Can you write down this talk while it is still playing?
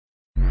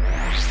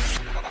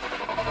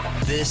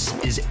This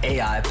is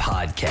AI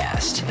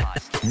Podcast.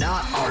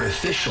 Not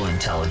artificial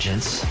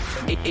intelligence,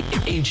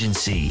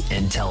 agency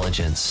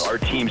intelligence. Our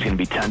team's going to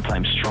be 10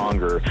 times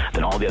stronger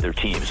than all the other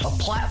teams. A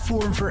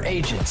platform for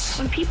agents.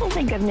 When people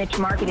think of niche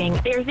marketing,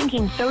 they're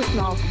thinking so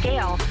small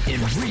scale. In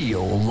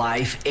real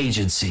life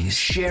agencies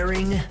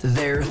sharing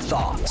their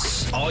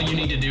thoughts. All you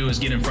need to do is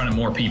get in front of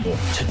more people.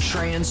 To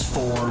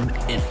transform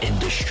an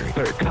industry.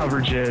 Better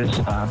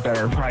coverages,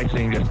 better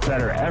pricing, just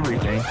better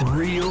everything.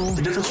 Real.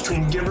 The difference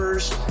between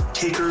givers,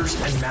 takers,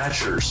 and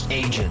matchers.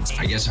 Agents.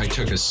 I guess I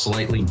took a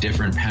slightly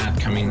different path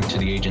coming to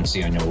the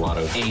agency. I know a lot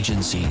of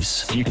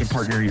agencies. You can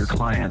partner your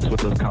clients with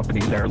those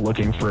companies that are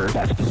looking for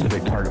that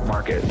specific target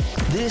market.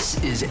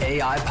 This is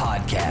AI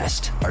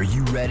Podcast. Are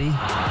you ready?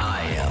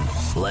 I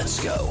am.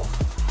 Let's go.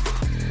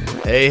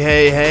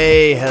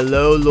 Hey,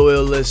 hello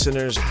loyal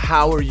listeners.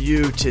 How are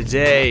you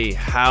today?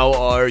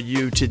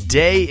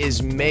 Today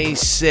is May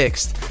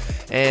 6th.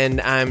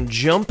 And I'm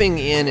jumping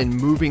in and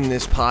moving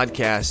this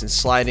podcast and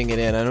sliding it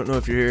in. I don't know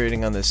if you're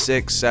hearing on the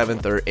 6th,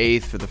 7th, or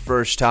 8th for the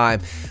first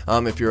time.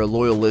 If you're a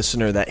loyal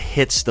listener that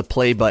hits the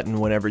play button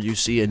whenever you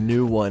see a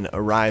new one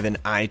arrive in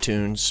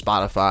iTunes,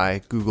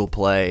 Spotify, Google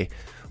Play,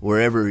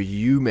 wherever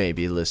you may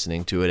be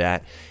listening to it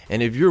at.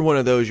 And if you're one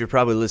of those, you're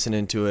probably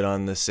listening to it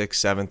on the 6th,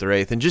 7th, or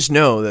 8th. And just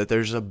know that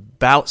there's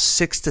about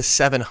 600 to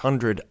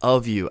 700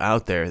 of you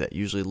out there that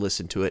usually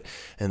listen to it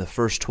in the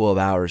first 12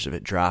 hours of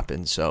it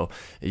dropping. So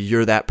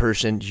you're that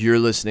person. You're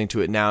listening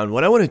to it now. And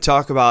what I want to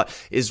talk about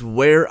is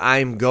where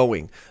I'm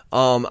going.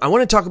 I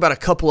want to talk about a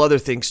couple other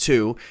things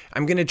too.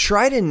 I'm going to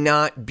try to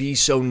not be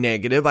so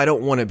negative. I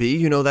don't want to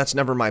be, that's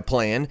never my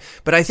plan,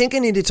 but I think I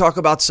need to talk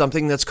about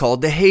something that's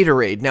called the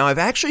Haterade. Now, I've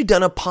actually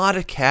done a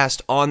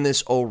podcast on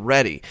this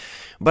already,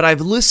 but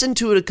I've listened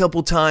to it a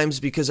couple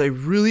times because I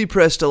really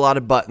pressed a lot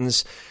of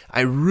buttons.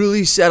 I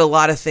really said a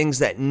lot of things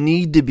that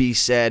need to be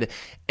said,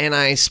 and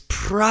I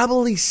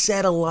probably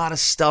said a lot of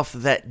stuff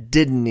that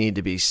didn't need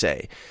to be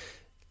said.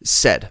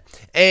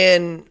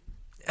 And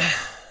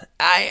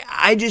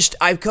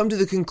I've come to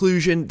the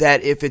conclusion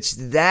that if it's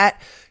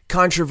that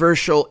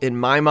controversial in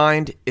my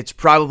mind, it's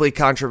probably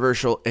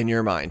controversial in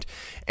your mind.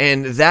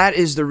 And that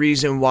is the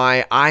reason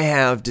why I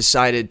have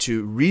decided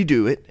to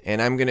redo it.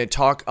 And I'm going to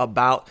talk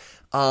about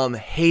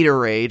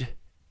Haterade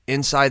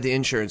inside the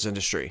insurance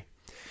industry.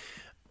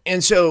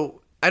 And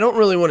so I don't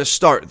really want to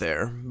start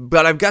there,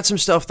 but I've got some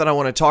stuff that I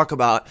want to talk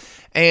about.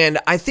 And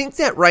I think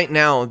that right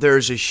now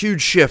there's a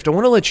huge shift. I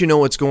want to let you know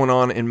what's going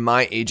on in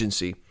my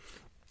agency.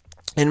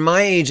 In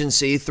my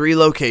agency, 3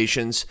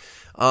 locations,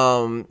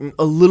 a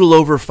little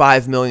over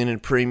 $5 million in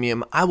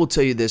premium. I will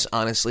tell you this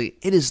honestly,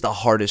 it is the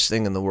hardest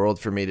thing in the world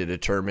for me to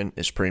determine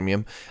is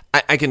premium.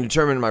 I can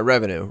determine my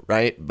revenue,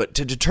 right? But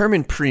to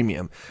determine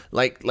premium,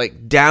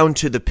 like down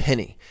to the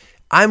penny,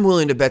 I'm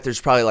willing to bet there's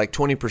probably like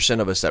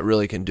 20% of us that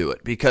really can do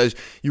it because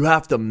you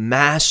have to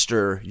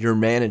master your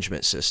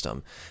management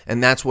system.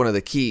 And that's one of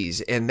the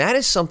keys. And that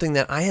is something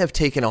that I have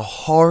taken a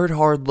hard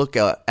look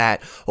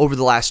at over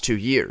the last 2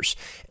 years.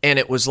 And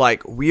it was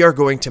like, we are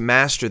going to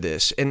master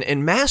this.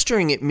 And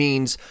mastering it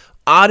means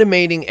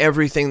automating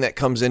everything that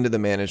comes into the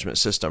management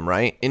system,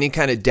 right? Any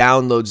kind of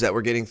downloads that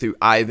we're getting through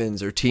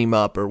Ivans or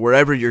TeamUp or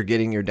wherever you're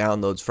getting your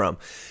downloads from.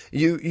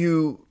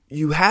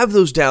 You have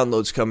those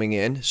downloads coming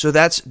in, so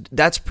that's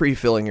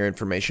pre-filling your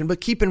information. But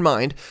keep in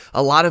mind,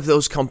 a lot of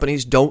those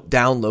companies don't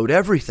download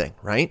everything,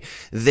 right?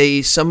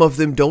 Some of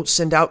them don't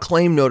send out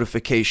claim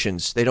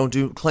notifications. They don't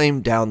do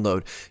claim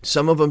download.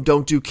 Some of them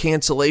don't do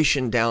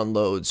cancellation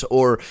downloads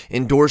or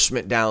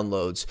endorsement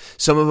downloads.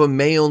 Some of them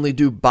may only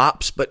do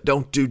BOPs but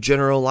don't do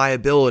general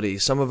liability.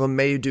 Some of them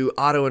may do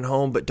auto and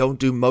home but don't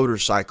do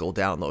motorcycle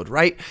download,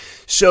 right?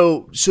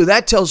 So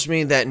that tells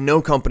me that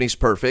no company's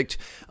perfect.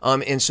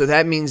 And so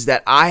that means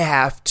that I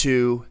have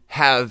to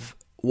have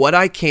what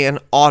I can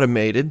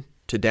automated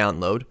to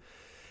download.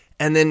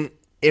 And then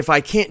if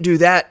I can't do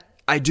that,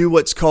 I do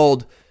what's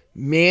called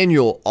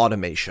manual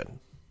automation.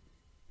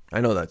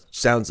 I know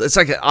it's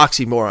like an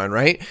oxymoron,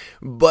 right?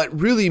 But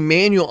really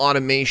manual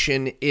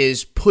automation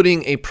is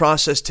putting a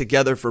process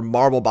together for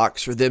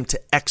MarbleBox for them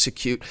to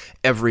execute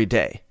every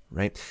day.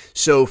 Right?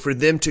 So for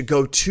them to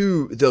go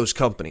to those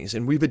companies,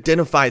 and we've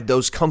identified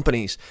those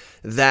companies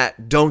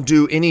that don't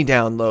do any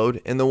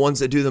download and the ones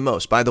that do the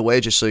most. By the way,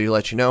 just so you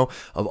let you know,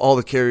 of all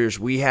the carriers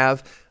we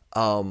have,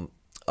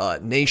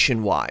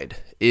 Nationwide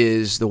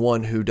is the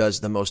one who does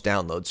the most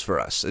downloads for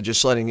us. So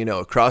just letting you know,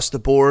 across the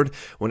board,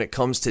 when it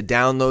comes to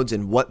downloads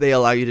and what they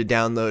allow you to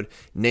download,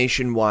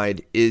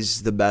 Nationwide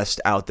is the best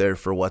out there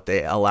for what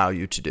they allow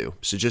you to do.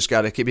 So just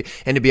got to keep it.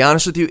 And to be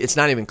honest with you, it's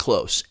not even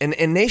close. And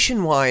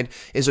Nationwide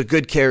is a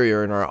good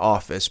carrier in our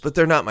office, but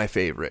they're not my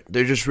favorite.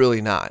 They're just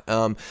really not.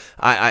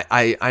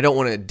 I don't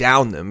want to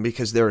down them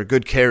because they're a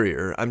good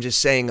carrier. I'm just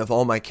saying of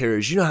all my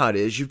carriers, you know how it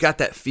is. You've got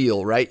that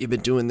feel, right? You've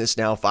been doing this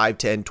now 5,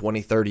 10,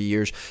 20, 30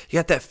 years. You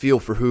got that feel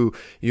for who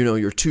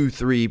your 2,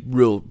 3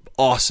 real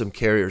awesome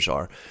carriers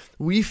are.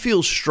 We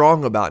feel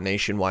strong about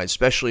Nationwide,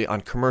 especially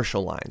on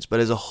commercial lines, but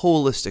as a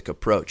holistic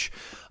approach,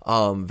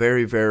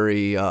 very,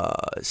 very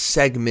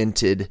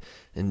segmented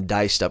and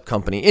diced up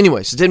company.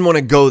 Anyways, I didn't want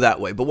to go that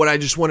way, but what I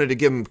just wanted to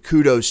give them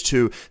kudos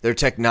to their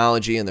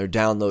technology, and their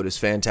download is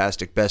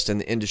fantastic, best in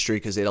the industry,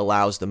 because it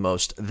allows the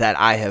most that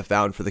I have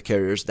found for the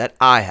carriers that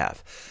I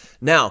have.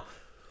 Now,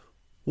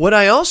 what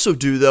I also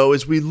do though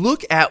is we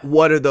look at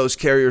what are those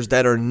carriers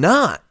that are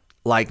not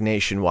like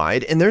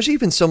Nationwide, and there's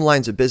even some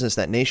lines of business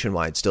that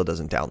Nationwide still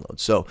doesn't download.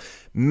 So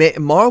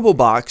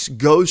Marblebox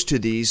goes to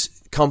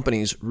these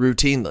companies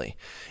routinely,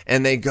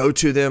 and they go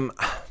to them,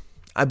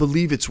 I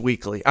believe it's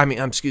weekly. I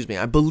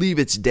believe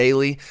it's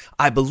daily.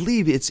 I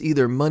believe it's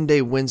either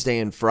Monday, Wednesday,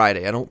 and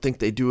Friday. I don't think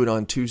they do it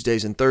on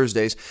Tuesdays and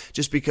Thursdays,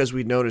 just because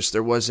we noticed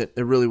there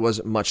really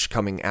wasn't much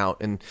coming out,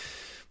 and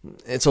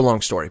it's a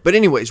long story. But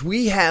anyways,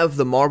 we have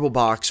the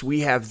Marblebox. We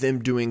have them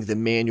doing the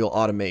manual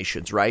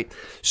automations, right?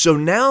 So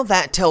now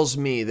that tells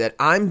me that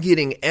I'm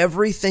getting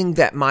everything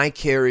that my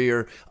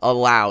carrier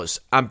allows.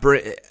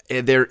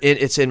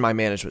 It's in my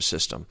management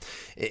system.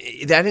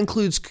 That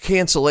includes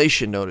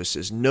cancellation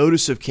notices,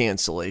 notice of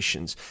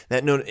cancellations,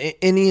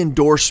 any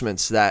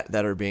endorsements that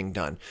are being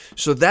done.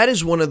 So that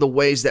is one of the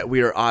ways that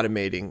we are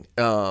automating,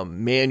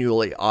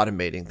 manually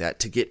automating that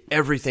to get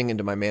everything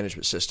into my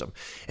management system.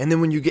 And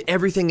then when you get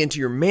everything into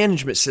your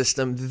management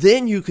system,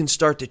 then you can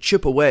start to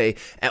chip away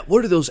at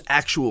what are those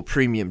actual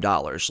premium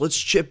dollars. Let's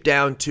chip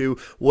down to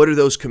what are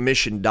those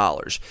commission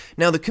dollars.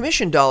 Now, the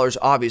commission dollars,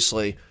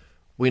 obviously,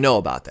 we know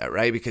about that,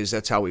 right? Because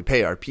that's how we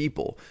pay our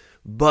people.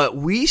 But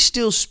we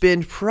still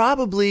spend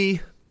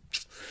probably,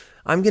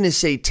 I'm going to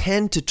say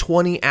 10 to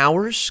 20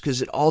 hours,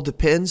 because it all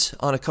depends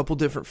on a couple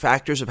different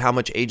factors of how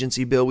much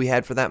agency bill we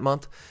had for that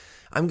month.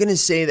 I'm going to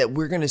say that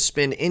we're going to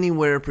spend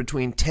anywhere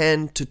between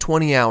 10 to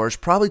 20 hours,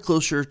 probably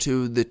closer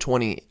to the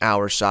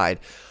 20-hour side,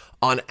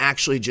 on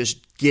actually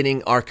just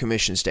getting our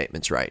commission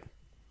statements right.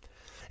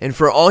 And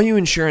for all you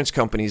insurance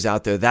companies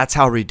out there, that's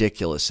how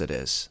ridiculous it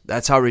is.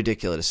 That's how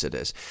ridiculous it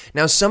is.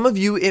 Now, some of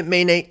you, it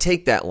may not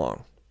take that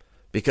long,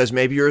 because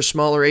maybe you're a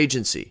smaller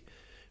agency.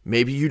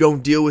 Maybe you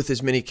don't deal with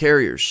as many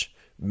carriers.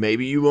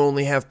 Maybe you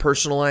only have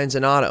personal lines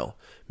and auto.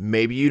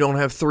 Maybe you don't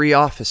have 3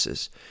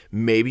 offices.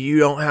 Maybe you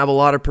don't have a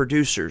lot of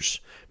producers.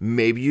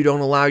 Maybe you don't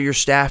allow your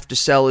staff to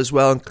sell as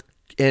well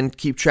and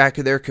keep track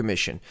of their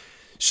commission.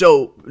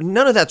 So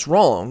none of that's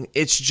wrong.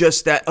 It's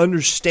just that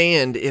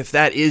understand, if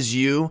that is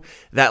you,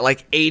 that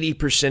like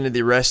 80% of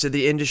the rest of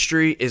the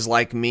industry is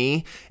like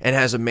me and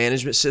has a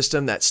management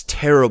system that's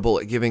terrible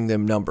at giving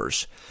them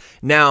numbers.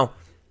 Now,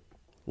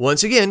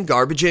 once again,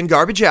 garbage in,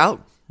 garbage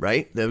out.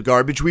 Right? The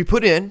garbage we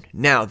put in.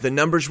 Now, the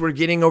numbers we're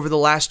getting over the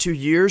last 2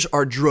 years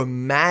are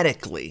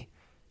dramatically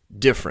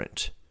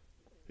different.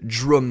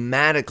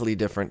 Dramatically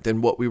different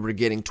than what we were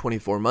getting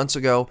 24 months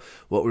ago,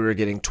 what we were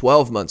getting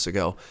 12 months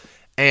ago.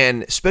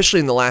 And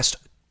especially in the last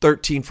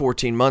 13,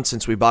 14 months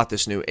since we bought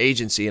this new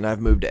agency and I've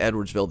moved to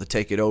Edwardsville to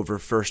take it over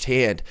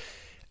firsthand,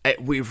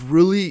 we've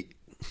really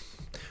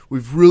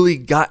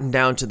gotten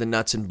down to the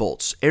nuts and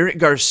bolts. Eric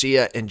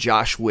Garcia and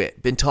Josh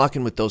Witt, been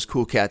talking with those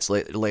cool cats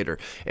later.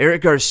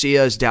 Eric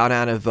Garcia is down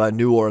out of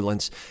New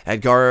Orleans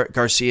at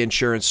Garcia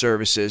Insurance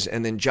Services,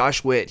 and then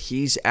Josh Witt,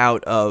 he's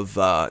out of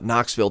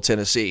Knoxville,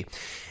 Tennessee.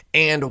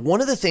 And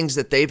one of the things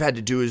that they've had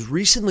to do is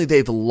recently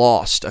they've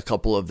lost a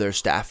couple of their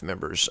staff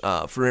members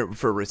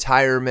for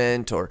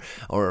retirement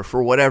or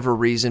for whatever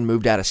reason,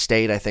 moved out of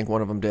state. I think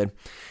one of them did.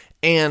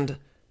 And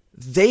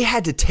they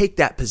had to take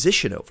that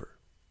position over.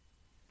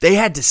 They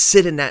had to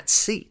sit in that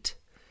seat.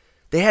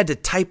 They had to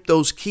type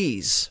those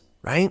keys,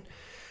 right?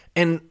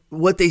 And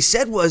what they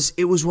said was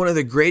it was one of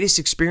the greatest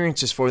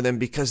experiences for them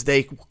because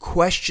they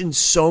questioned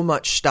so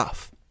much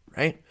stuff,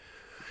 right?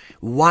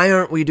 Why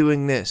aren't we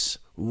doing this?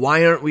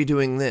 Why aren't we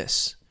doing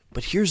this?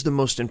 But here's the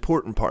most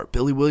important part.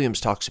 Billy Williams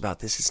talks about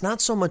this. It's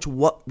not so much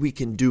what we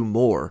can do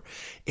more.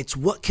 It's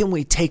what can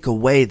we take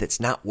away that's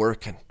not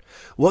working.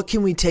 What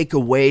can we take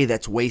away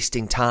that's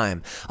wasting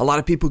time? A lot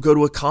of people go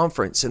to a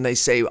conference and they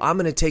say, I'm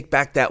going to take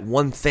back that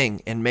one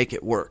thing and make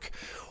it work.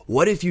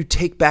 What if you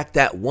take back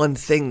that one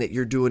thing that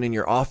you're doing in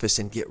your office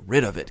and get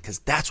rid of it? Because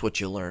that's what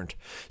you learned.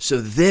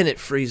 So then it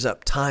frees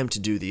up time to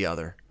do the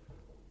other.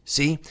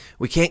 See,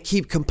 we can't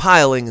keep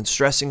compiling and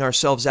stressing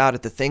ourselves out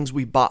at the things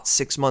we bought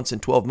 6 months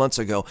and 12 months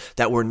ago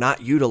that we're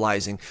not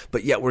utilizing,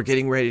 but yet we're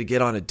getting ready to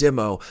get on a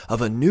demo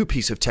of a new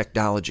piece of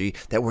technology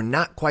that we're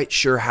not quite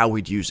sure how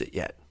we'd use it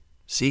yet.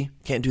 See,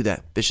 can't do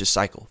that. Vicious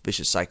cycle,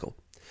 vicious cycle.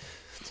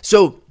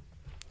 So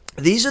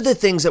these are the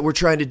things that we're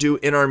trying to do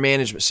in our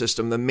management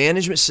system. The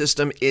management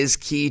system is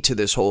key to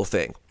this whole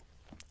thing.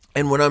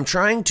 And when I'm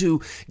trying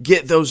to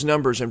get those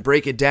numbers and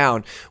break it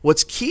down,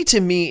 what's key to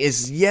me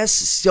is, yes,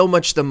 so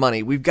much the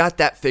money. We've got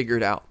that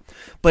figured out.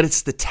 But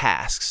it's the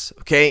tasks,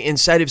 okay?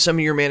 Inside of some of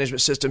your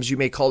management systems, you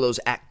may call those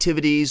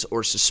activities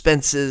or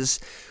suspenses.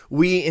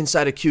 We,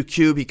 inside of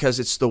QQ, because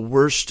it's the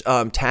worst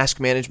task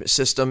management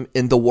system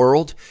in the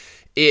world,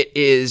 it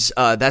is,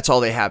 that's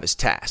all they have is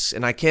tasks.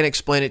 And I can't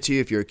explain it to you.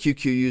 If you're a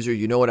QQ user,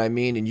 you know what I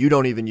mean, and you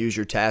don't even use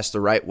your tasks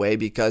the right way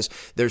because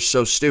they're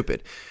so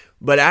stupid.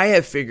 But I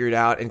have figured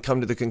out and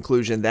come to the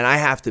conclusion that I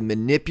have to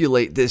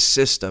manipulate this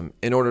system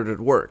in order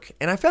to work.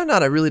 And I found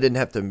out I really didn't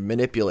have to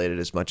manipulate it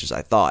as much as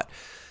I thought.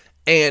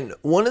 And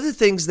one of the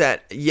things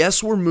that,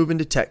 yes, we're moving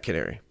to Tech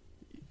Canary.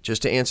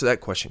 Just to answer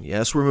that question,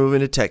 yes, we're moving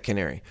to Tech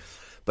Canary.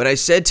 But I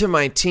said to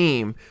my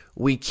team,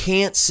 we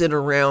can't sit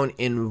around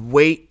and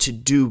wait to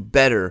do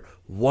better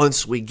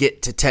once we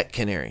get to Tech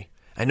Canary.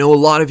 I know a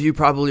lot of you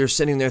probably are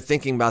sitting there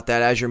thinking about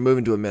that as you're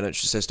moving to a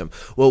miniature system.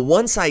 Well,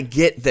 once I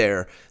get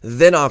there,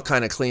 then I'll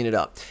kind of clean it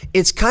up.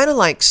 It's kind of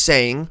like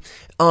saying,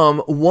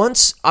 all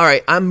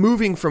right, I'm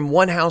moving from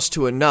one house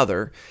to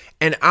another,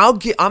 and I'm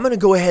going to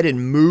go ahead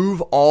and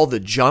move all the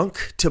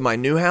junk to my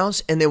new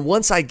house, and then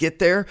once I get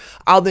there,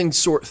 I'll then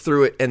sort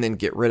through it and then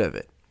get rid of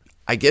it.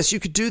 I guess you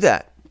could do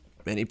that.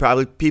 Many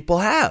probably people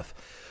have.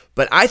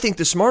 But I think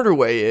the smarter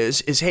way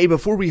is, hey,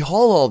 before we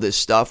haul all this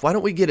stuff, why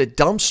don't we get a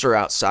dumpster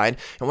outside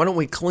and why don't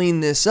we clean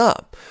this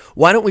up?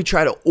 Why don't we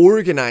try to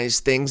organize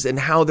things and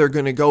how they're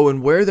going to go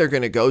and where they're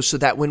going to go so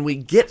that when we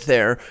get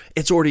there,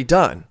 it's already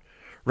done,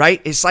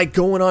 right? It's like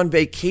going on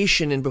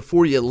vacation and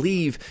before you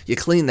leave, you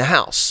clean the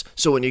house.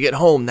 So when you get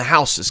home, the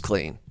house is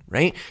clean,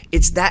 right?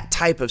 It's that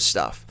type of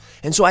stuff.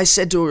 And so I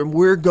said to him,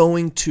 we're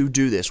going to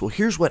do this. Well,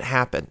 here's what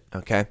happened,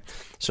 okay?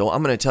 So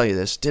I'm going to tell you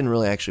this. Didn't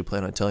really actually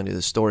plan on telling you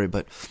this story,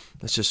 but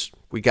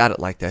we got it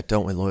like that,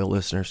 don't we, loyal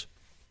listeners?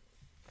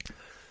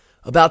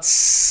 About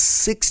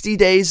 60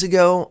 days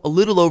ago, a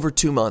little over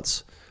 2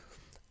 months,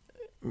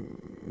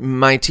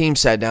 my team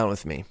sat down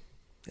with me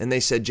and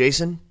they said,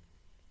 Jason,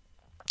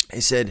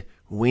 they said,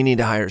 we need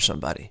to hire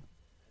somebody.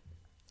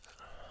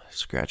 I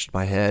scratched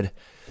my head.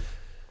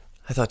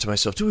 I thought to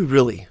myself, do we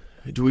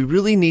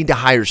really need to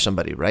hire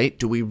somebody, right?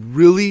 Do we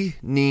really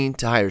need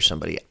to hire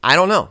somebody? I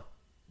don't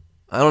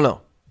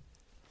know.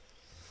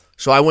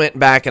 So I went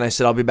back and I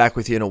said, I'll be back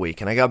with you in a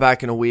week. And I got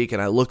back in a week and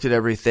I looked at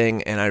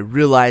everything and I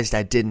realized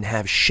I didn't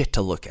have shit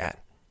to look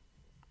at.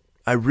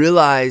 I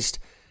realized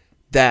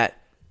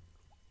that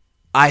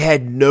I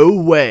had no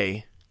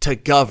way to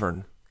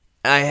govern.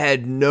 I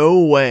had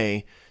no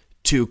way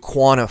to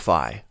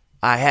quantify.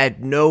 I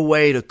had no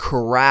way to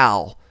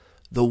corral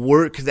the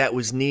work that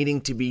was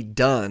needing to be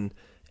done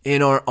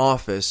in our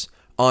office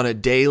on a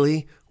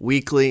daily,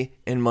 weekly,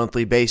 and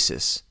monthly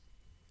basis.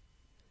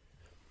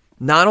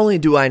 Not only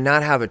do I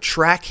not have a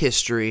track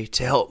history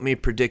to help me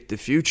predict the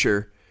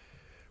future,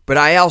 but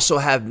I also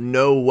have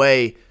no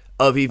way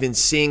of even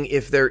seeing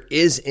if there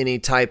is any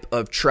type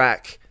of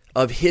track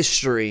of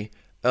history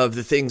of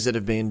the things that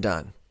have been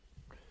done.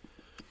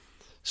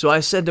 So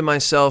I said to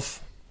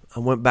myself, I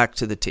went back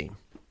to the team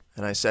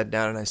and I sat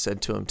down and I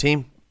said to them,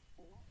 team,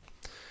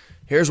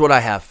 here's what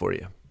I have for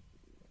you.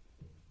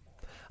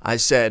 I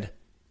said,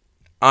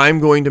 I'm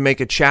going to make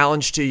a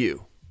challenge to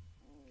you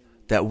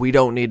that we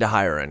don't need to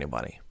hire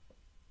anybody.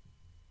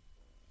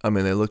 I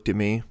mean, they looked at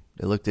me,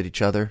 they looked at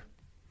each other,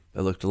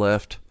 they looked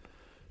left,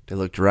 they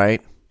looked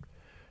right,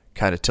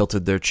 kind of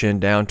tilted their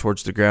chin down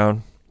towards the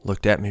ground,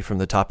 looked at me from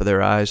the top of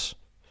their eyes.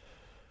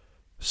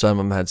 Some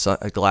of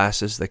them had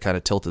glasses, they kind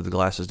of tilted the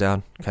glasses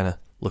down, kind of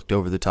looked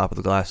over the top of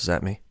the glasses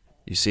at me.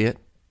 You see it?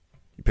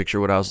 You picture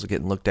what I was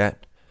getting looked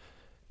at?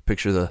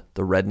 Picture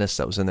the redness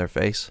that was in their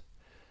face?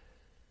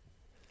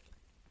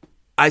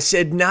 I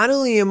said, not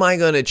only am I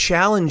going to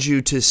challenge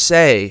you to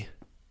say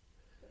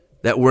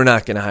that we're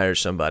not going to hire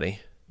somebody,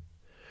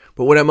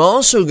 but what I'm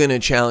also going to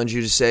challenge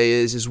you to say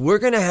is we're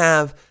going to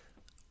have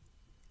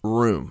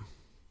room.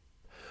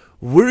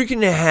 We're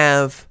going to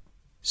have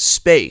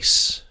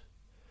space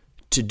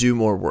to do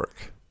more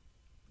work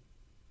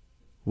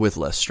with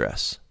less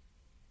stress.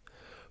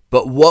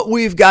 But what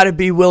we've got to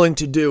be willing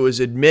to do is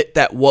admit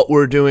that what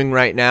we're doing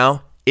right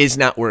now is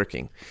not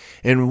working.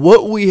 And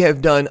what we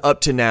have done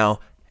up to now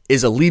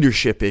is a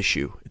leadership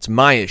issue. It's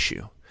my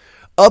issue.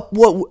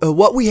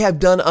 What we have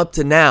done up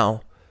to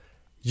now,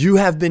 you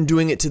have been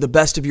doing it to the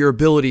best of your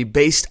ability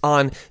based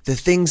on the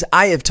things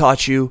I have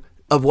taught you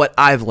of what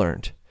I've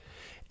learned.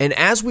 And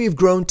as we've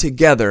grown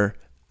together,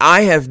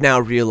 I have now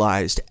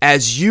realized,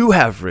 as you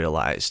have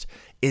realized,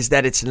 is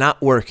that it's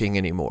not working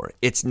anymore.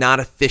 It's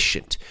not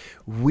efficient.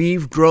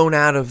 We've grown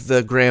out of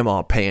the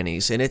grandma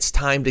panties and it's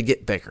time to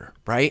get bigger,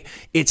 right?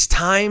 It's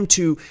time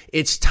to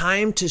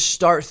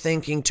start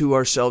thinking to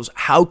ourselves,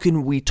 how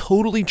can we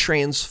totally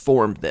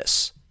transform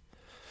this?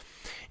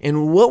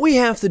 And what we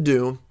have to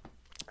do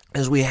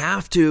is we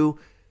have to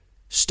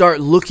start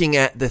looking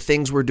at the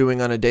things we're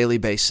doing on a daily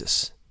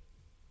basis.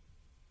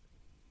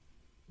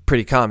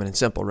 Pretty common and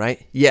simple,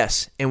 right?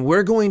 Yes. And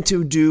we're going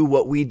to do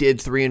what we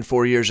did 3 and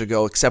 4 years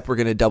ago, except we're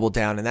going to double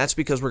down. And that's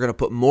because we're going to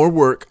put more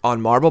work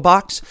on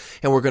Marblebox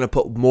and we're going to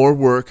put more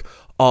work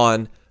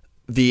on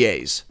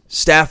VAs.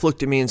 Staff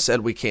looked at me and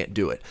said, we can't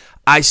do it.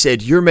 I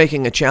said, you're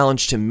making a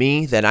challenge to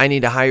me that I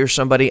need to hire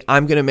somebody.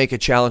 I'm going to make a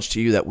challenge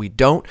to you that we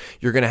don't.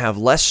 You're going to have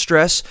less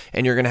stress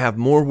and you're going to have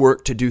more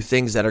work to do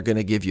things that are going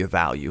to give you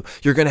value.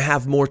 You're going to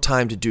have more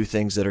time to do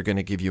things that are going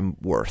to give you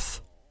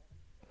worth.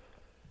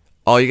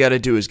 All you got to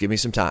do is give me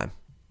some time.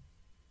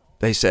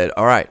 They said,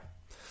 all right.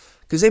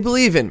 Because they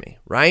believe in me,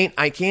 right?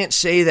 I can't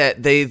say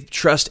that they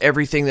trust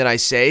everything that I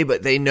say,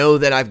 but they know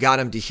that I've got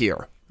them to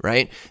hear.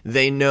 Right?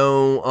 They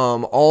know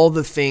all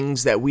the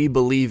things that we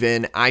believe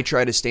in, I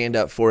try to stand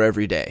up for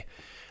every day.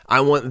 I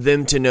want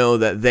them to know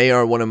that they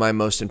are one of my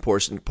most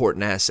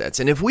important assets.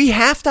 And if we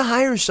have to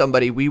hire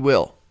somebody, we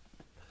will.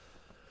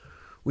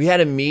 We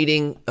had a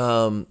meeting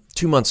 2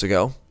 weeks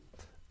ago,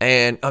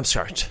 and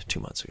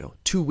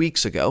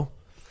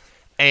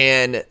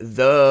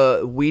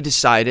we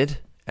decided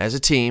as a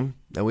team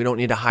that we don't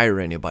need to hire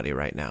anybody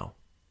right now.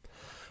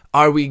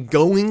 Are we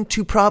going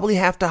to probably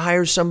have to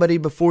hire somebody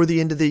before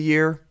the end of the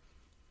year?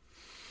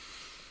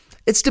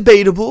 It's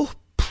debatable,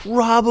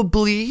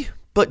 probably,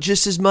 but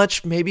just as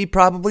much, maybe,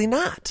 probably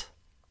not.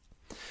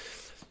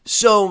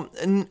 So,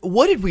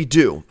 what did we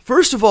do?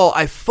 First of all,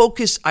 I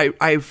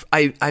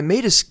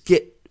made us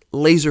get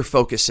laser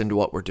focused into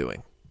what we're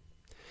doing.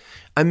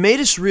 I made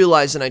us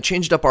realize, and I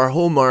changed up our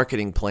whole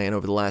marketing plan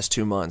over the last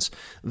 2 months,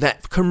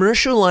 that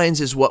commercial lines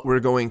is what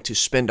we're going to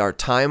spend our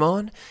time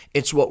on.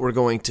 It's what we're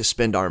going to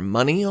spend our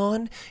money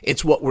on.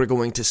 It's what we're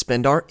going to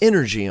spend our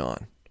energy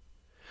on.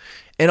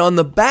 And on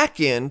the back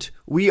end,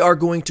 we are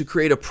going to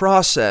create a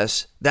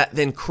process that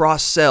then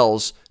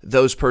cross-sells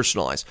those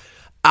personal lines.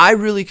 I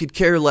really could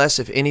care less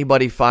if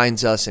anybody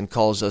finds us and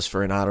calls us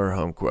for an auto or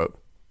home quote.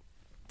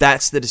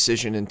 That's the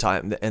decision and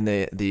time and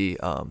the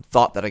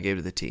thought that I gave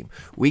to the team.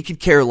 We could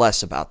care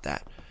less about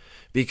that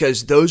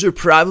because those are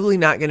probably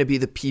not going to be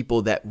the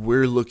people that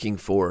we're looking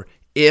for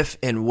if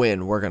and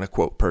when we're going to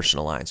quote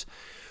personal lines.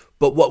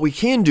 But what we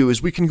can do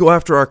is we can go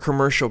after our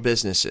commercial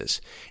businesses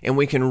and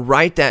we can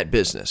write that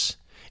business.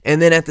 And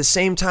then at the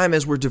same time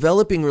as we're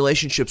developing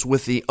relationships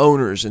with the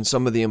owners and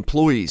some of the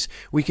employees,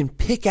 we can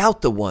pick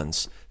out the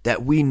ones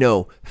that we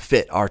know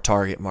fit our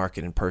target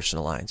market in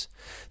personal lines.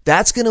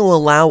 That's going to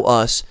allow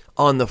us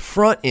on the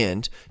front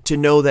end to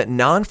know that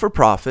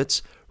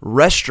non-for-profits,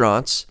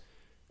 restaurants,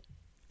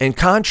 and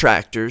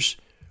contractors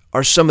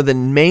are some of the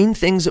main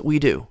things that we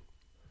do.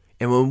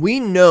 And when we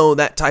know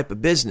that type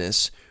of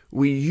business,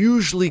 we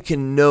usually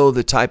can know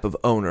the type of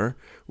owner.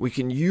 We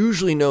can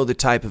usually know the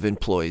type of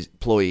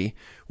employee,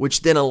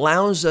 which then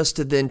allows us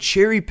to then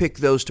cherry pick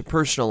those to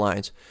personal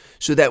lines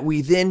so that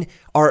we then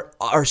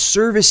are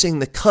servicing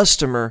the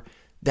customer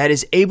that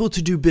is able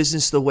to do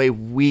business the way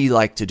we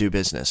like to do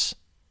business.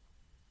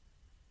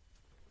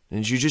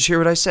 Did you just hear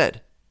what I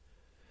said?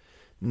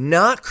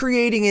 Not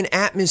creating an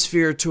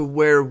atmosphere to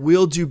where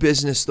we'll do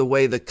business the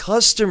way the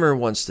customer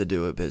wants to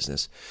do a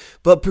business,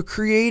 but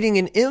creating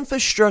an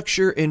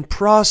infrastructure and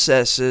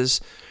processes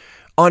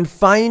on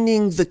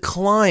finding the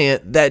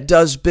client that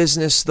does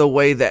business the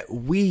way that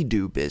we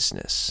do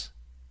business.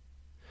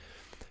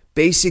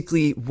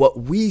 Basically, what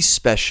we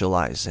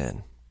specialize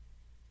in.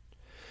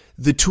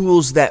 The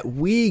tools that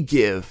we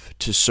give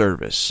to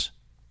service.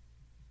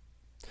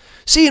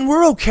 See, and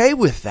we're okay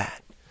with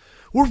that.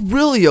 We're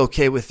really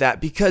okay with that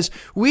because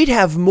we'd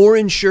have more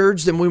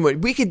insureds than we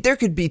would. There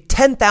could be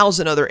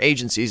 10,000 other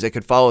agencies that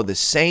could follow the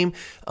same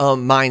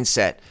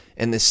mindset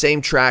and the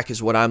same track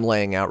as what I'm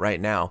laying out right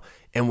now,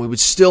 and we would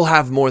still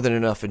have more than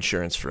enough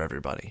insurance for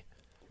everybody.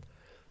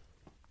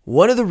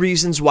 One of the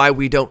reasons why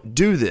we don't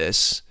do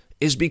this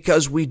is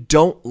because we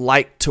don't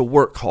like to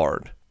work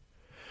hard.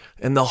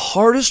 And the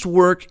hardest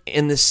work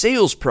in the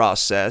sales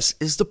process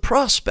is the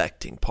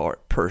prospecting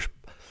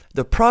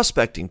the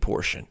prospecting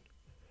portion.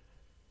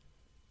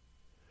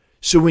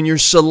 So when you're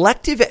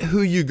selective at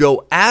who you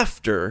go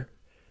after,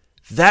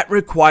 that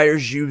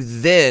requires you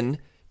then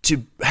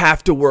to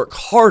have to work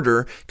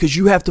harder because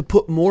you have to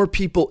put more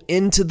people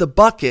into the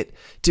bucket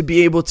to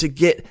be able to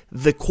get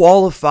the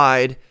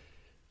qualified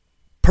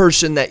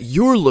person that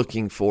you're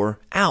looking for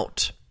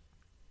out.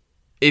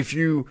 If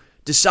you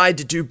decide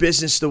to do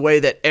business the way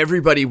that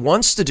everybody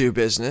wants to do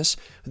business,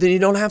 then you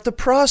don't have to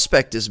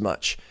prospect as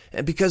much,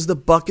 and because the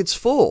bucket's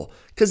full,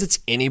 because it's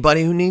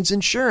anybody who needs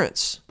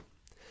insurance.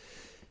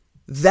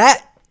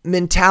 That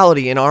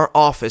mentality in our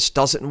office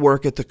doesn't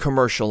work at the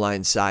commercial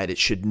line side. It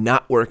should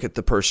not work at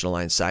the personal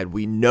line side.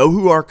 We know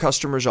who our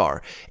customers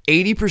are.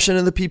 80%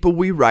 of the people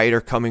we write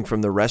are coming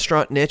from the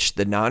restaurant niche,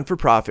 the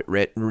non-for-profit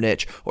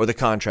niche, or the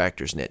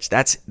contractor's niche.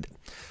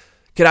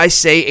 Could I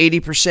say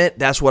 80%?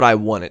 That's what I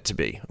want it to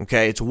be,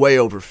 okay? It's way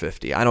over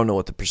 50. I don't know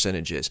what the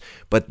percentage is,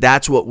 but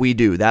that's what we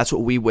do. That's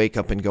what we wake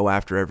up and go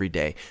after every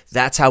day.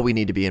 That's how we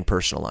need to be in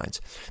personal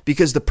lines.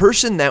 Because the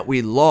person that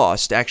we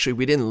lost, actually,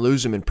 we didn't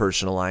lose him in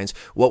personal lines.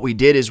 What we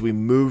did is we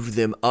moved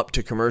them up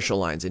to commercial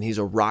lines, and he's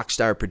a rock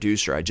star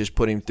producer. I just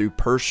put him through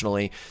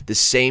personally the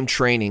same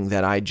training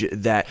that I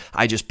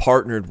just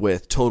partnered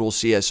with Total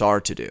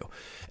CSR to do.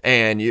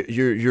 And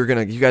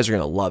you guys are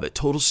gonna love it.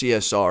 Total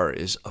CSR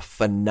is a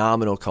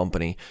phenomenal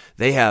company.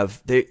 The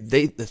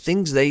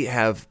things they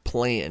have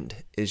planned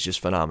is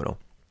just phenomenal.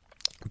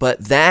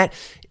 But that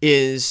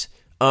is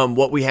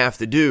what we have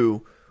to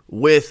do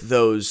with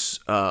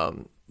those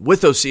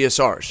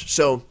CSRs.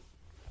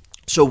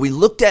 So we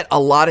looked at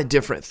a lot of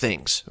different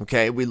things.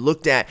 Okay, we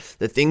looked at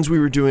the things we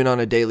were doing on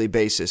a daily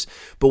basis.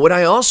 But what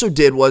I also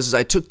did was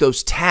I took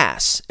those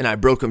tasks and I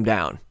broke them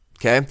down.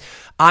 Okay,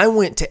 I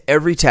went to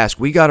every task.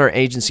 We got our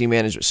agency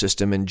management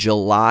system in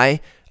July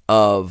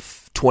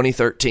of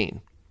 2013.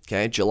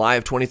 Okay, July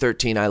of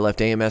 2013, I left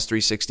AMS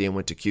 360 and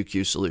went to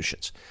QQ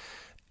Solutions.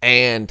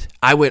 And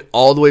I went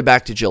all the way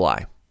back to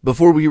July.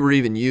 before we were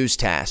even used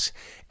tasks.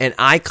 And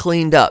I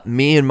cleaned up,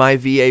 me and my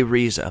VA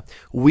Riza,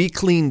 we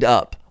cleaned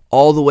up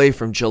all the way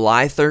from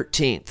July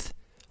 13th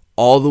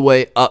all the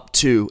way up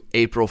to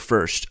April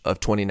 1st of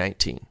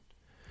 2019.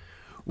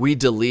 We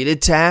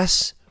deleted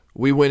tasks.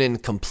 We went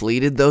and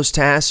completed those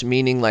tasks,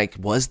 meaning like,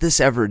 was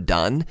this ever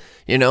done?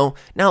 Now,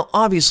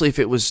 obviously, if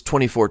it was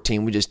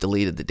 2014, we just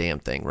deleted the damn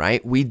thing,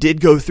 right? We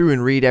did go through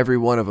and read every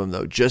one of them,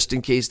 though, just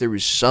in case there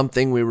was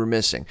something we were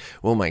missing.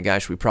 Oh my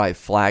gosh, we probably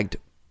flagged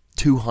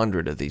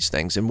 200 of these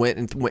things and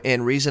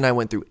Riza and I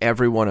went through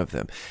every one of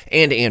them.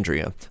 And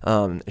Andrea,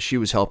 she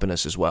was helping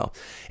us as well.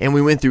 And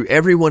we went through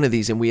every one of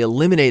these and we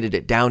eliminated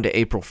it down to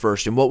April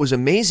 1st. And what was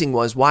amazing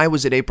was, why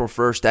was it April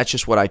 1st? That's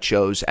just what I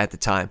chose at the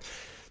time.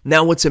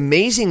 Now, what's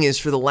amazing is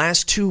for the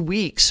last 2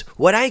 weeks,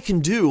 what I can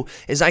do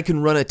is I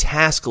can run a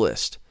task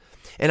list.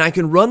 And I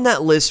can run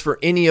that list for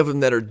any of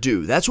them that are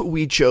due. That's what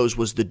we chose,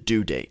 was the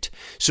due date.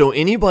 So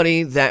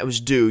anybody that was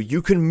due,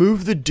 you can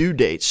move the due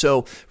date.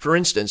 So for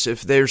instance,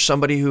 if there's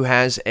somebody who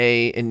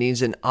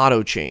needs an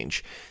auto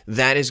change,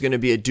 that is going to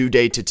be a due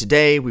date to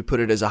today. We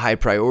put it as a high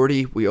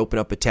priority. We open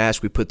up a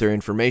task. We put their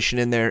information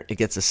in there. It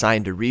gets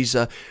assigned to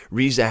Riza.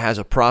 Riza has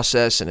a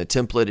process and a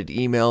templated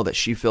email that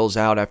she fills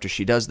out after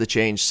she does the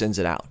change, sends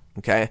it out.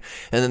 Okay.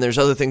 And then there's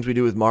other things we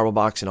do with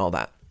Marblebox and all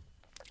that.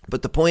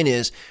 But the point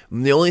is,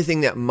 the only thing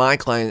that my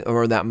client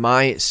or that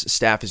my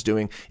staff is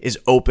doing is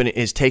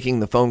taking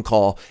the phone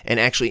call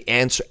and actually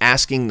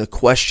asking the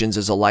questions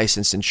as a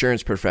licensed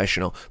insurance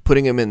professional,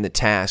 putting them in the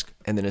task,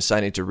 and then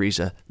assigning to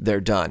Riza.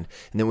 They're done.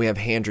 And then we have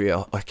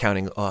Andrea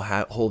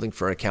holding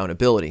for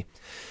accountability.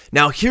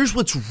 Now, here's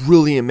what's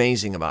really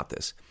amazing about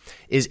this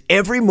is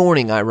every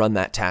morning I run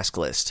that task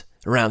list.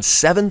 Around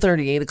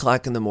 7:30, 8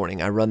 o'clock in the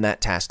morning, I run that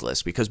task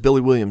list because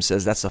Billy Williams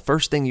says that's the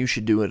first thing you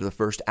should do in the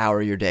first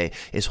hour of your day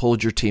is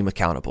hold your team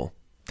accountable.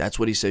 That's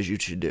what he says you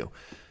should do.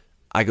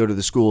 I go to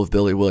the school of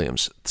Billy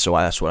Williams, so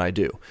that's what I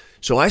do.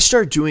 So I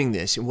start doing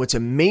this, and what's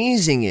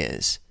amazing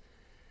is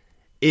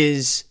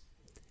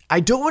I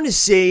don't want to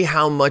say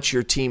how much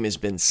your team has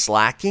been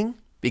slacking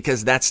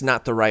because that's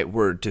not the right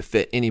word to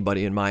fit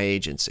anybody in my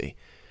agency,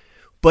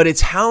 but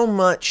it's how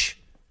much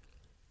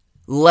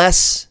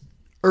less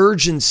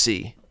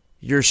urgency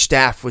your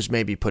staff was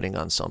maybe putting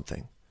on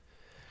something.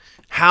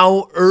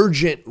 How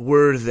urgent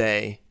were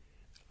they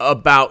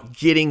about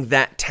getting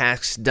that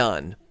task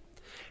done?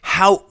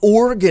 How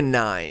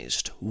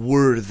organized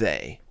were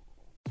they?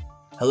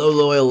 Hello,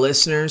 loyal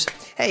listeners.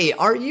 Hey,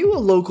 are you a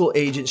local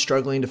agent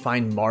struggling to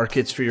find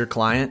markets for your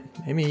client?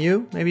 Maybe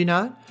you, maybe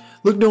not.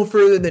 Look no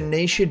further than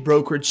Nation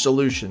Brokerage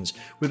Solutions.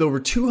 With over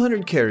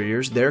 200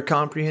 carriers, their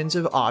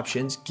comprehensive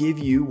options give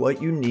you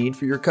what you need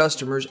for your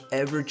customers'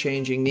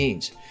 ever-changing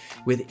needs.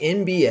 With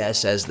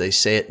NBS, as they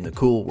say it in the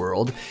cool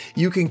world,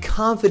 you can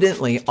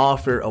confidently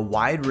offer a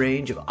wide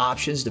range of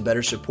options to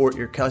better support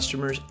your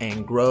customers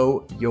and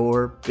grow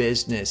your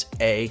business,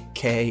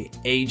 aka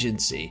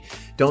agency.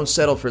 Don't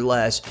settle for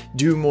less.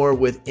 Do more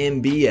with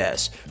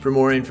NBS. For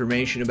more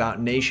information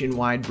about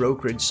nationwide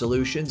brokerage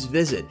solutions,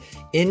 visit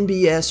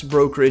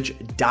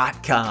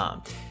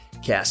nbsbrokerage.com.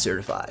 CAS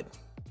certified.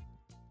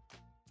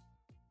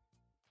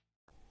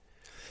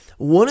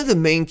 One of the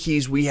main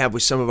keys we have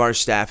with some of our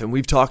staff, and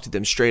we've talked to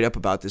them straight up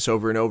about this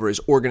over and over, is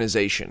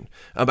organization,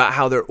 about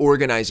how they're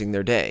organizing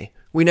their day.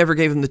 We never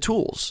gave them the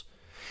tools.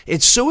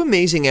 It's so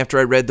amazing after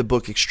I read the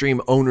book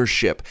Extreme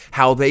Ownership,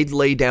 how they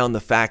lay down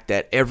the fact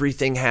that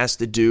everything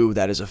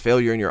that is a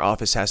failure in your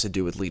office has to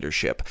do with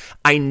leadership.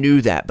 I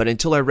knew that, but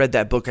until I read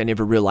that book, I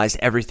never realized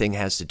everything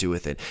has to do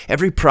with it.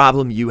 Every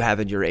problem you have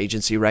in your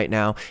agency right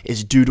now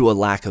is due to a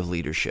lack of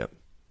leadership.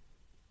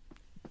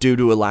 Due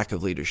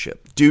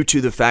to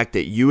the fact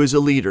that you as a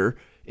leader,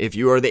 if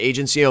you are the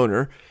agency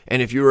owner,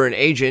 and if you are an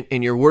agent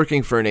and you're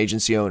working for an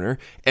agency owner,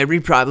 every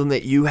problem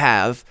that you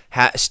have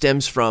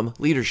stems from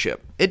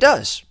leadership. It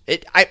does.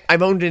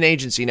 I've owned an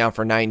agency now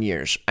for 9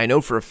 years. I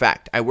know for a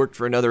fact. I worked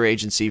for another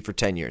agency for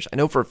 10 years. I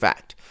know for a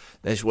fact.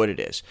 That's what it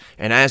is.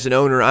 And as an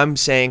owner, I'm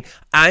saying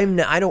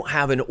I don't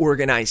have an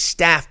organized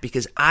staff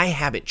because I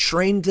haven't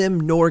trained them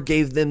nor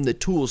gave them the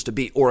tools to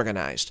be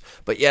organized.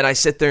 But yet I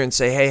sit there and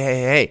say,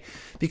 hey,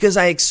 because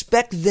I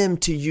expect them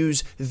to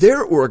use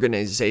their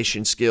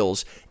organization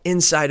skills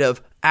inside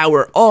of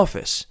our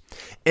office.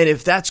 And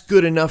if that's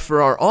good enough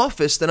for our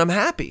office, then I'm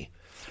happy.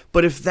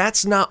 But if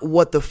that's not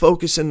what the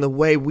focus and the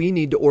way we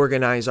need to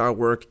organize our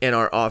work in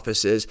our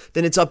office is,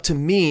 then it's up to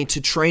me to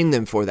train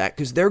them for that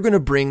because they're going to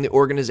bring the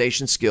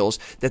organization skills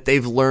that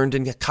they've learned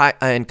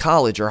in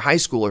college or high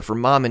school or from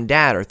mom and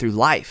dad or through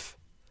life.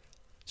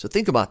 So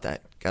think about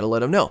that. Got to let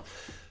them know.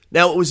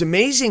 Now, what was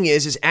amazing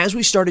is as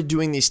we started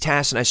doing these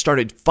tasks and I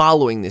started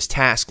following this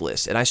task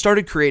list and I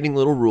started creating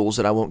little rules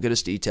that I won't get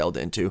as detailed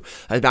into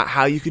about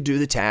how you could do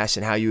the tasks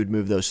and how you would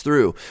move those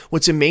through.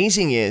 What's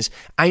amazing is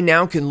I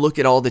now can look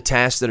at all the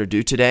tasks that are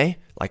due today,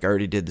 like I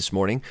already did this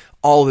morning,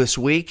 all this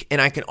week, and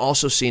I can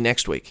also see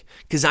next week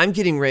because I'm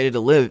getting ready to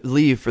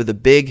leave for the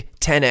big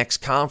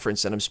 10X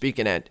conference that I'm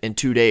speaking at in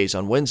 2 days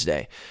on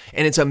Wednesday.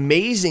 And it's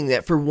amazing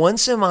that for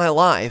once in my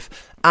life,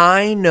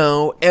 I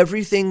know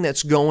everything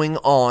that's going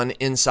on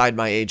inside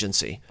my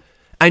agency.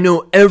 I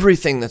know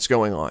everything that's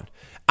going on.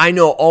 I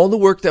know all the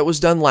work that was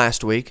done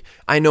last week.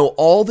 I know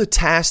all the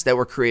tasks that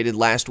were created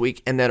last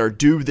week and that are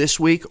due this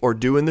week or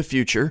due in the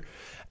future.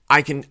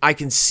 I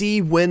can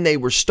see when they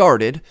were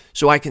started,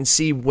 so I can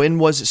see when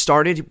was it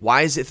started.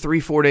 Why is it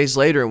 3-4 days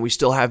later and we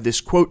still have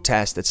this quote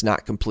task that's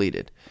not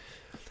completed?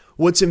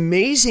 What's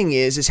amazing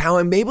is how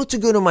I'm able to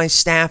go to my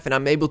staff and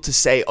I'm able to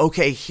say,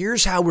 okay,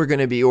 here's how we're going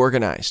to be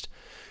organized.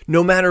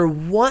 No matter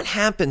what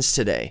happens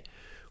today,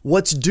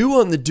 what's due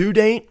on the due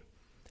date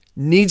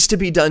needs to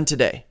be done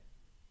today.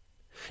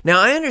 Now,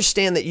 I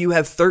understand that you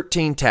have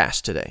 13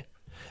 tasks today.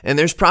 And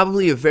there's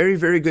probably a very,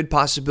 very good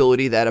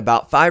possibility that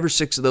about 5 or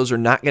 6 of those are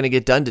not going to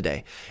get done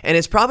today. And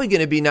it's probably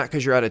going to be not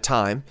because you're out of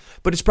time,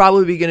 but it's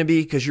probably going to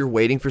be because you're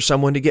waiting for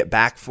someone to get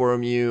back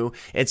from you.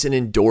 It's an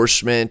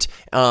endorsement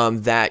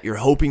that you're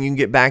hoping you can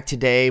get back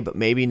today, but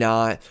maybe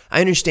not.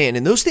 I understand.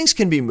 And those things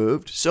can be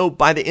moved. So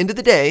by the end of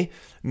the day,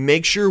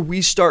 make sure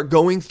we start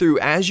going through,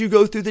 as you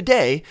go through the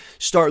day,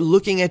 start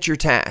looking at your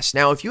tasks.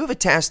 Now, if you have a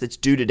task that's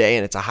due today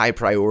and it's a high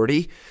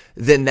priority,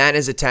 then that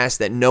is a task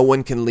that no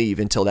one can leave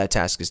until that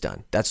task is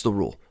done. That's the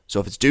rule. So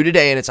if it's due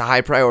today and it's a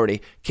high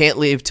priority, can't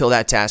leave till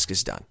that task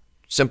is done.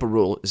 Simple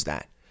rule is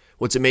that.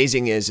 What's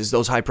amazing is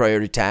those high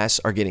priority tasks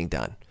are getting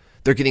done.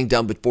 They're getting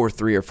done before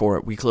 3 or 4.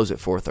 We close at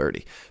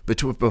 4:30,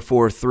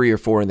 before 3 or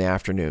 4 in the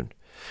afternoon.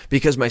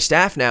 Because my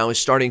staff now is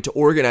starting to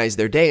organize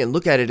their day and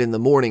look at it in the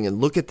morning and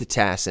look at the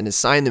tasks and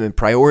assign them and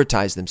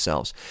prioritize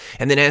themselves.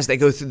 And then as they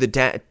go through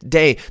the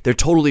day, they're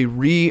totally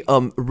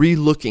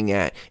re-looking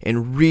at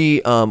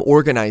and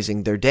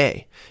organizing their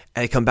day.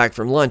 And they come back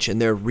from lunch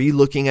and they're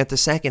re-looking at the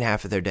second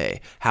half of their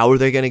day. How are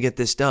they going to get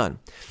this done?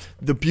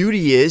 The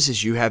beauty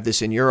is you have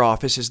this in your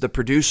office, is the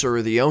producer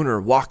or the owner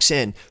walks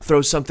in,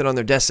 throws something on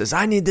their desk, says,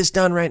 I need this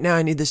done right now.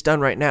 I need this done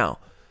right now.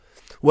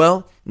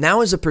 Well,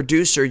 now as a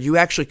producer, you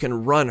actually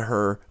can run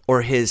her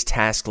or his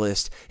task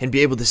list and be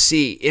able to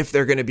see if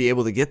they're going to be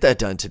able to get that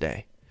done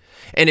today.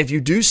 And if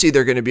you do see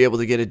they're going to be able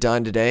to get it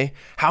done today,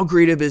 how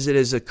great is it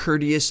as a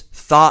courteous,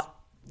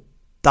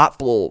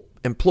 thoughtful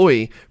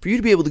employee for you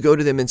to be able to go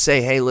to them and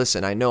say, hey,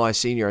 listen, I know I've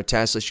seen you're on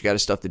task list. You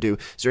got stuff to do.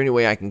 Is there any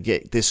way I can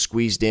get this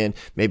squeezed in?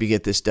 Maybe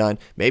get this done.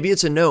 Maybe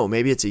it's a no.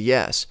 Maybe it's a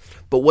yes.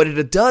 But what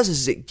it does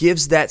is it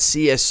gives that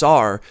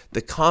CSR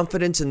the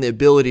confidence and the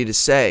ability to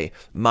say,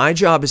 my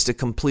job is to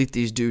complete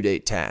these due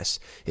date tasks.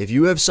 If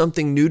you have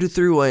something new to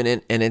throw in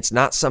it and it's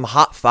not some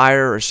hot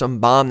fire or some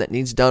bomb that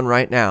needs done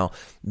right now,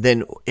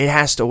 then it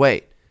has to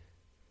wait.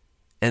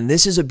 And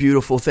this is a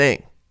beautiful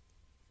thing.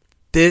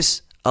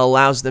 This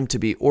allows them to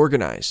be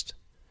organized.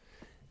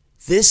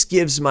 This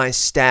gives my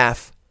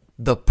staff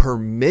the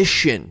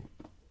permission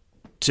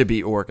to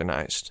be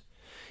organized.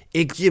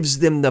 It gives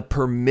them the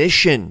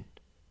permission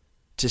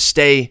to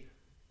stay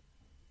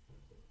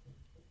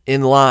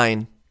in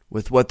line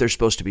with what they're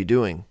supposed to be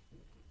doing.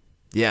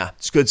 Yeah,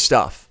 it's good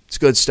stuff. It's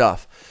good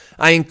stuff.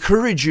 I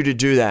encourage you to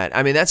do that.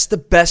 I mean, that's the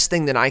best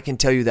thing that I can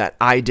tell you that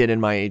I did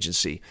in my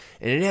agency.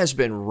 And it has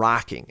been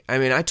rocking. I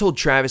mean, I told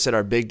Travis at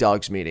our Big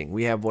Dogs meeting,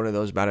 we have one of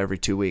those about every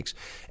 2 weeks.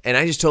 And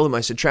I just told him,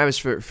 I said, Travis,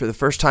 for the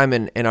first time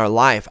in our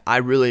life, I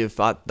really have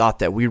thought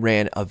that we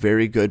ran a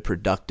very good,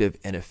 productive,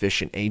 and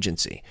efficient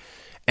agency.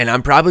 And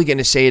I'm probably going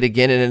to say it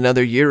again in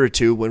another year or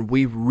two when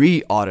we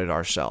re-audit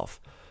ourselves.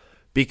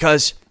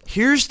 Because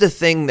here's the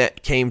thing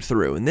that came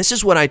through. And this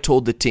is what I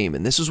told the team.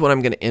 And this is what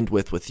I'm going to end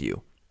with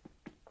you.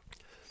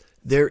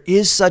 There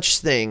is such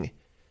thing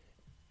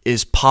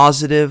as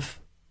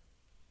positive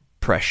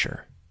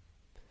pressure.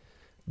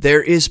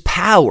 There is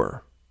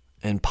power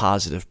in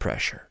positive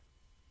pressure.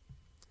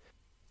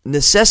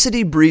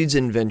 Necessity breeds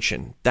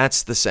invention.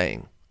 That's the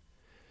saying.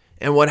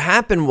 And what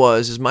happened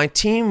was my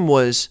team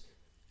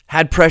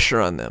had pressure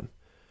on them.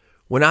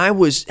 When I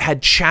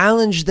had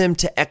challenged them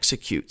to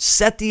execute,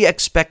 set the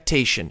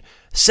expectation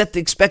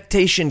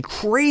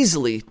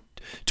crazily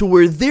to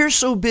where they're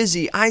so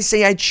busy, I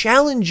say, I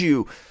challenge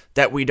you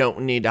that we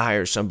don't need to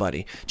hire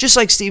somebody. Just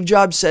like Steve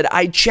Jobs said,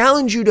 I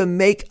challenge you to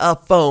make a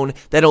phone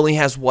that only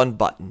has one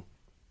button.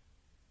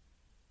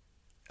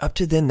 Up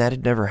to then, that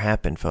had never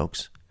happened,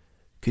 folks.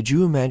 Could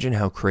you imagine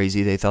how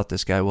crazy they thought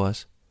this guy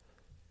was?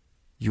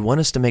 You want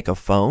us to make a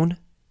phone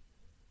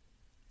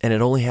and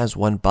it only has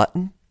one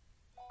button?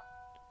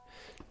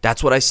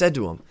 That's what I said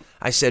to him.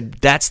 I said,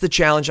 that's the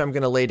challenge I'm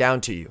going to lay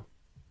down to you.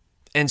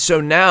 And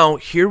so now,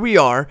 here we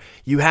are.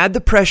 You had the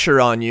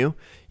pressure on you.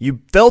 You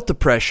felt the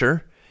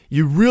pressure.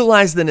 You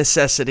realized the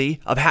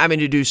necessity of having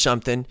to do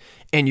something,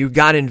 and you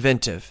got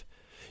inventive.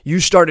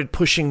 You started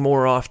pushing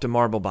more off to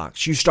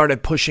Marblebox. You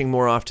started pushing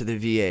more off to the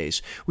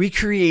VAs. We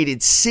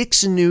created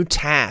 6 new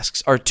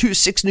tasks, or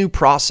 6 new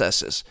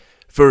processes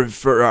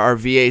for our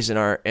VAs and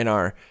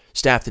our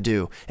staff to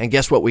do. And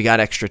guess what? We got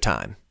extra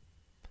time.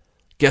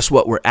 Guess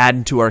what? We're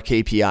adding to our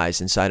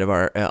KPIs inside of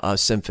our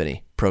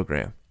Symphony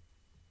program.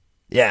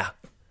 Yeah.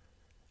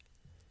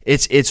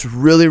 It's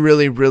really,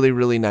 really, really,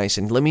 really nice.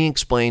 And let me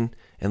explain.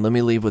 And let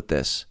me leave with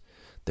this.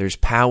 There's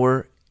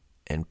power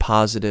and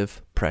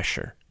positive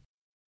pressure.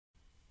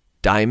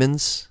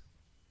 Diamonds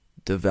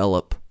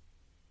develop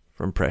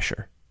from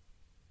pressure.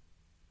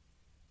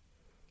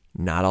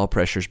 Not all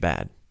pressure's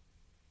bad.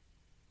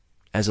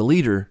 as a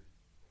leader,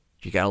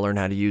 you got to learn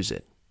how to use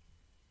it.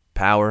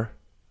 Power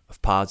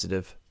of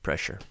positive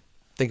pressure.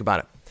 Think about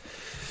it.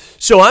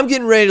 So I'm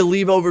getting ready to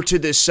leave over to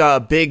this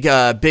big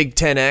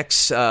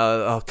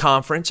 10X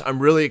conference. I'm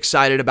really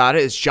excited about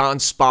it. It's John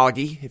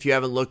Spoggy. If you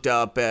haven't look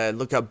up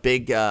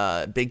big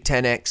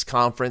 10X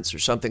conference or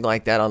something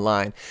like that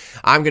online.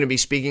 I'm going to be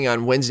speaking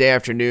on Wednesday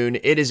afternoon.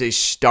 It is a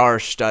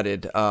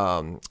star-studded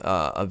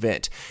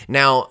event.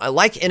 Now, I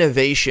like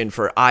innovation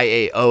for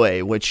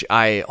IAOA, which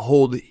I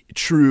hold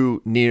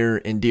true,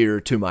 near, and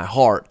dear to my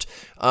heart,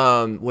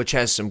 which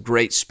has some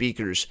great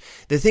speakers.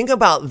 The thing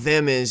about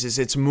them is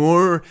it's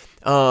more,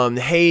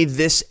 hey,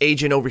 this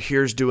agent over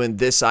here is doing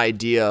this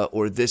idea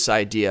or this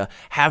idea.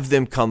 Have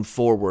them come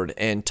forward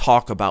and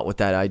talk about what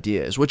that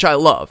idea is, which I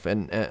love,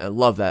 and I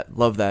love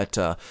that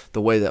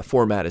the way that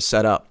format is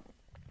set up.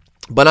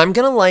 But I'm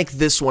going to like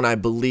this one, I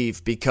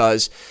believe,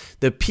 because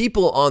the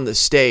people on the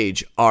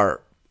stage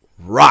are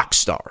rock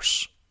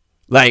stars.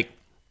 Like,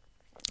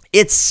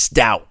 it's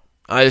stout.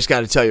 I just got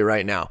to tell you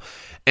right now.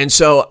 And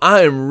so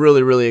I am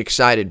really, really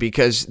excited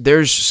because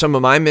there's some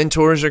of my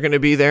mentors are going to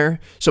be there.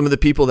 Some of the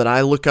people that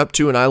I look up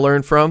to and I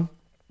learn from.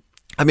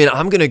 I mean,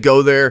 I'm going to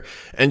go there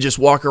and just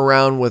walk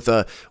around with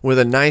a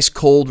nice,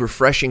 cold,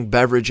 refreshing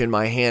beverage in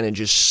my hand and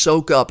just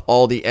soak up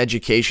all the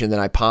education that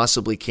I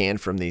possibly can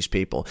from these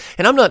people.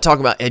 And I'm not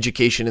talking about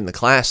education in the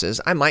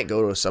classes. I might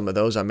go to some of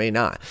those. I may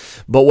not.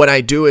 But what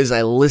I do is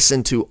I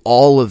listen to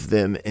all of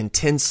them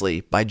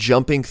intensely by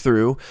jumping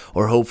through,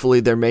 or hopefully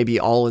they're maybe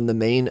all in the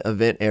main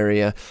event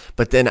area.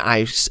 But then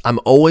I'm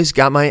always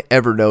got my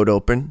Evernote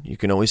open. You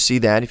can always see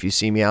that if you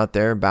see me out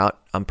there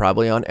I'm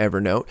probably on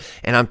Evernote,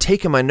 and I'm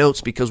taking my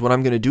notes because what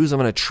I'm going to do is I'm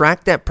going to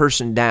track that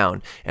person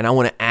down, and I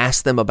want to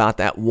ask them about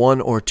that one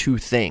or two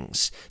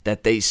things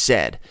that they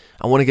said.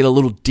 I want to get a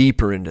little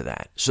deeper into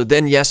that. So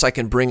then, yes, I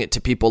can bring it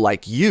to people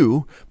like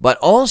you, but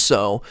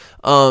also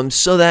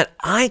so that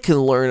I can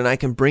learn and I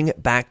can bring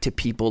it back to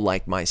people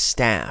like my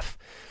staff.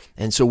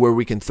 And so where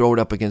we can throw it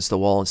up against the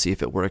wall and see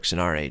if it works in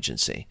our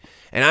agency.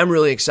 And I'm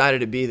really excited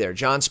to be there.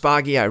 John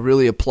Spoggy, I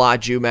really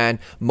applaud you, man.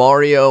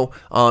 Mario,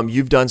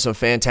 you've done some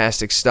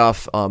fantastic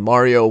stuff.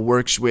 Mario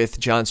works with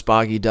John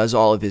Spoggy, does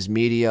all of his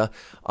media.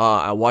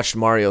 I watched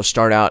Mario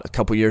start out a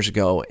couple years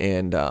ago,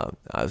 and I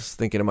was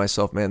thinking to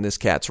myself, man, this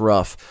cat's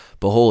rough.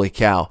 But holy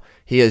cow,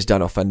 he has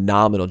done a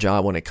phenomenal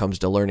job when it comes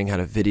to learning how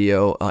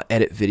to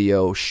edit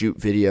video, shoot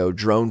video,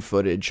 drone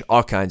footage,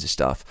 all kinds of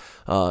stuff.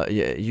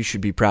 You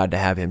should be proud to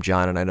have him,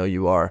 John, and I know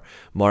you are.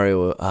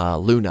 Mario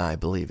Luna, I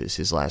believe, is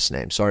his last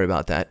name. Sorry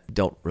about that.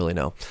 Don't really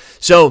know.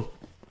 So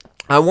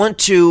I want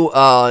to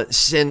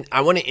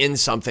end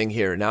something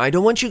here. Now, I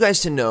don't want you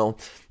guys to know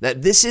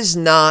that this is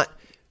not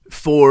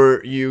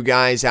for you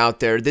guys out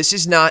there. This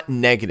is not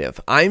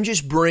negative. I'm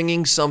just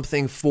bringing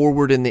something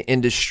forward in the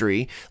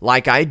industry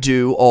like I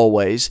do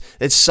always.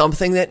 It's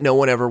something that no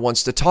one ever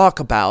wants to talk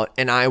about.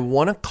 And I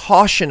want to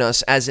caution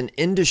us as an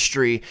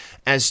industry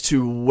as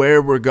to where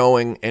we're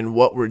going and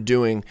what we're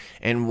doing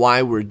and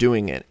why we're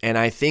doing it. And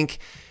I think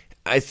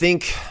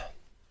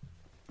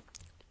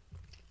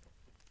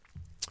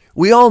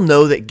we all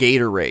know that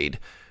Gatorade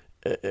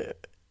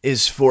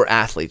is for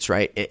athletes,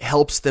 right? It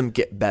helps them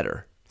get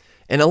better.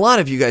 And a lot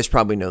of you guys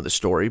probably know the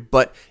story,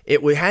 but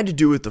it had to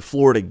do with the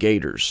Florida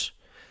Gators.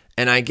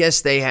 And I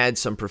guess they had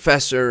some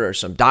professor or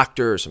some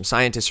doctor or some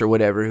scientist or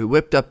whatever who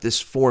whipped up this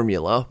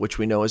formula, which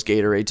we know as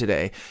Gatorade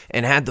today,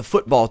 and had the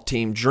football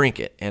team drink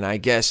it. And I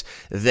guess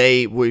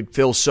they would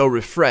feel so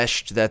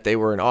refreshed that they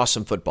were an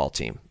awesome football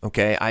team.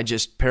 Okay, I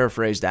just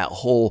summarized that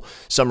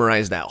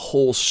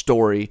whole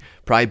story,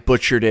 probably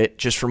butchered it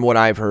just from what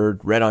I've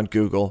heard, read on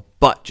Google.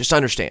 But just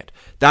understand,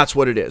 that's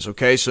what it is,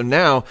 okay? So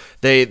now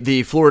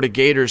the Florida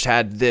Gators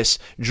had this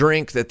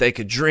drink that they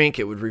could drink.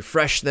 It would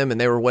refresh them,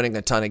 and they were winning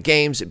a ton of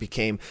games. It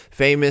became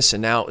famous,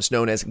 and now it was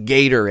known as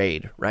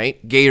Gatorade,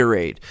 right?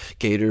 Gatorade.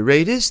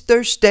 Gatorade is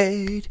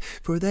thirsty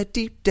for that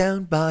deep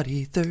down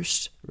body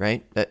thirst,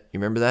 right? You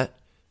remember that?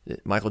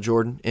 Michael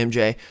Jordan,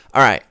 MJ.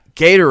 All right,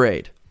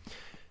 Gatorade.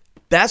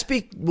 That's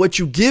what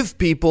you give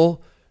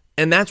people,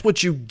 and that's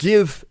what you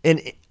give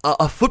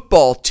a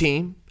football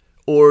team,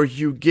 or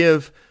you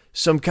give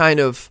some kind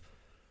of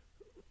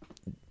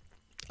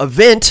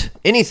event,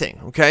 anything,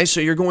 okay? So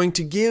you're going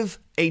to give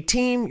a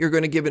team, you're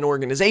going to give an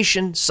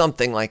organization,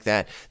 something like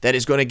that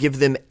is going to give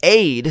them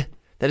aid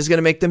that is going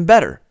to make them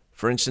better.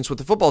 For instance, with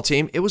the football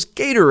team, it was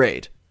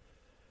Gatorade.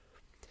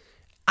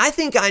 I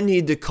think I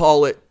need to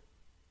call it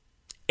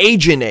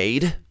Agent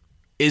Aid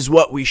is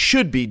what we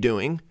should be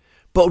doing,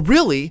 but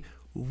really,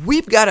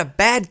 we've got a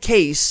bad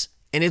case,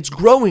 and it's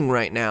growing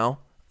right now,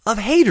 of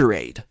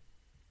Haterade.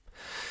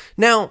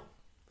 Now,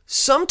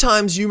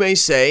 sometimes you may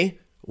say,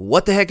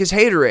 what the heck is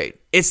Haterade?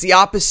 It's the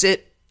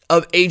opposite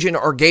of Agent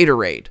or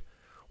Gatorade.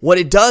 What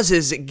it does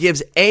is it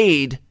gives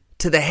aid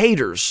to the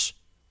haters.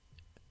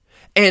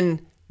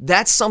 And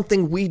that's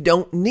something we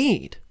don't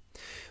need.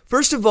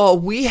 First of all,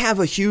 we have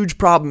a huge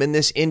problem in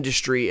this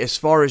industry as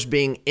far as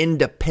being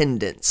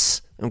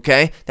independents.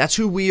 Okay? That's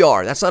who we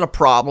are. That's not a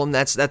problem.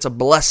 That's a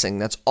blessing.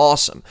 That's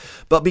awesome.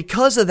 But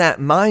because of that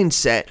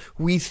mindset,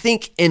 we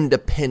think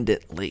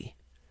independently.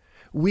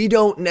 We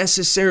don't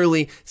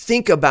necessarily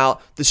think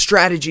about the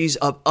strategies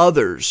of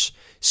others.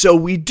 So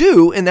we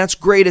do, and that's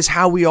great as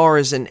how we are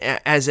as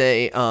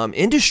a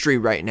industry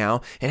right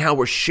now and how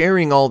we're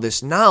sharing all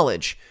this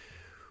knowledge.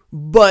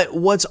 But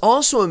what's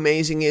also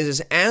amazing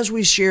is as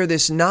we share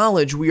this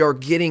knowledge, we are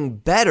getting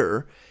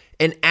better.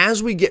 And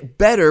as we get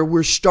better,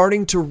 we're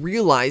starting to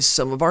realize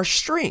some of our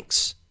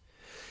strengths.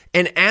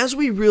 And as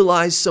we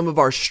realize some of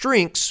our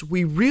strengths,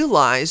 we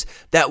realize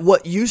that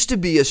what used to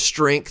be a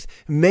strength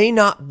may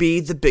not be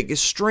the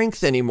biggest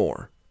strength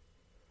anymore.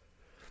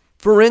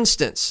 For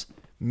instance,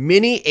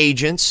 many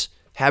agents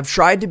have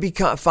tried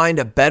to find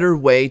a better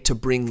way to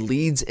bring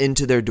leads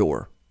into their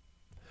door.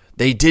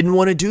 They didn't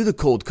want to do the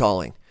cold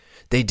calling.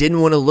 They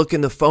didn't want to look in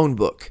the phone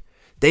book.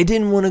 They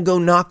didn't want to go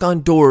knock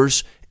on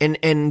doors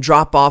and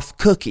drop off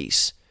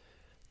cookies.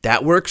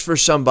 That works for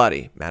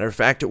somebody. Matter of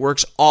fact, it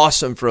works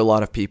awesome for a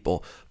lot of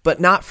people, but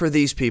not for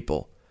these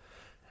people.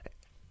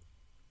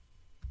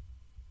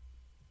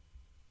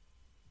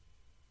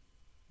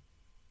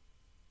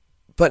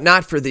 But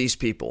not for these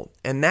people.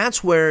 And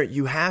that's where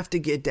you have to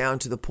get down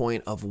to the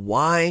point of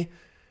why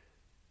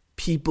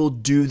people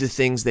do the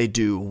things they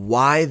do,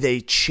 why they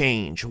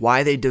change,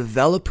 why they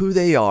develop who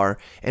they are,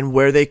 and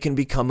where they can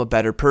become a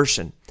better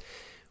person.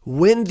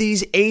 When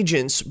these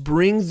agents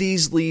bring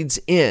these leads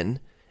in,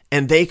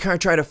 and they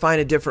try to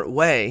find a different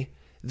way,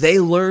 they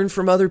learn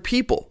from other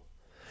people.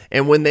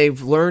 And when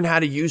they've learned how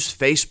to use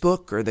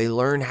Facebook, or they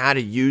learn how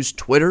to use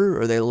Twitter,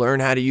 or they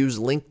learn how to use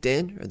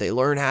LinkedIn, or they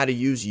learn how to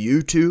use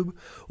YouTube,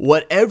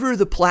 whatever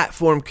the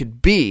platform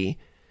could be,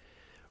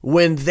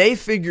 when they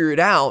figure it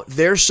out,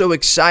 they're so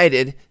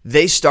excited,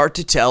 they start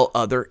to tell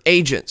other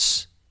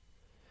agents.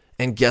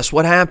 And guess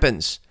what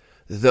happens?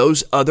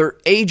 Those other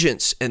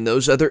agents and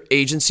those other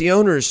agency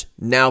owners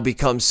now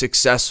become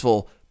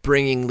successful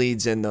bringing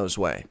leads in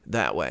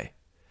that way.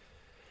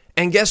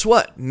 And guess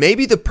what?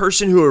 Maybe the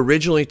person who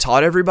originally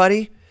taught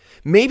everybody,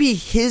 maybe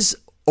his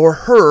or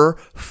her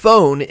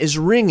phone is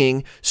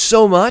ringing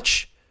so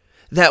much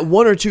that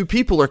 1 or 2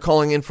 people are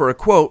calling in for a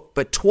quote,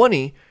 but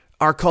 20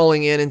 are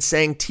calling in and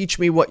saying, teach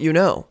me what you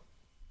know.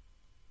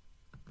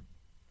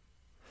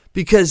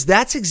 Because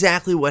that's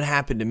exactly what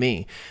happened to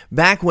me.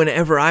 Back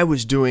whenever I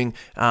was doing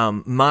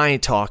my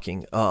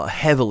talking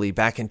heavily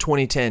back in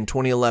 2010,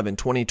 2011,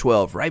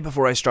 2012, right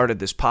before I started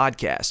this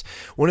podcast.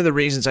 One of the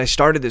reasons I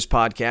started this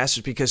podcast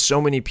is because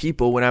so many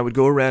people, when I would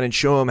go around and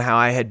show them how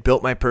I had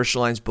built my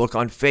personal lines book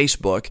on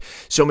Facebook,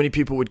 so many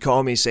people would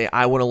call me and say,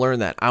 I want to learn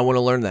that. I want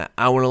to learn that.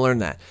 I want to learn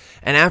that.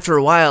 And after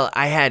a while,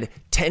 I had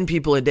 10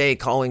 people a day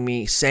calling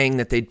me saying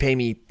that they'd pay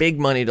me big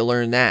money to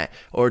learn that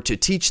or to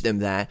teach them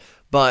that.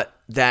 But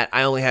that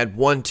I only had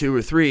 1, 2,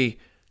 or 3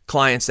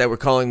 clients that were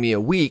calling me a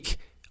week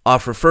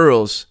off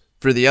referrals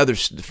for the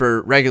others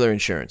for regular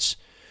insurance.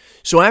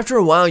 So after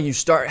a while, you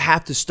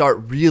have to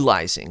start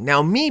realizing.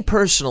 Now, me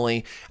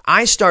personally,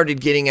 I started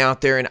getting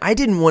out there and I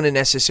didn't want to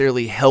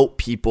necessarily help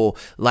people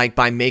like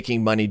by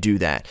making money do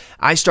that.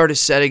 I started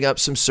setting up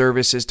some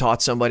services,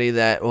 taught somebody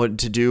that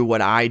to do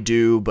what I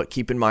do, but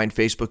keep in mind,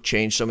 Facebook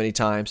changed so many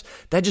times.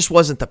 That just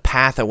wasn't the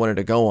path I wanted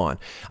to go on.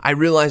 I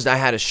realized I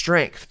had a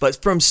strength,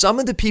 but from some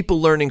of the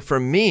people learning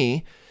from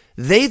me,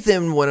 they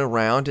then went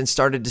around and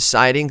started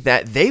deciding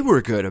that they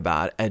were good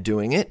at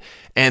doing it.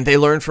 And they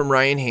learned from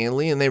Ryan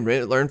Hanley and they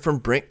learned from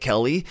Brent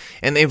Kelly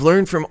and they've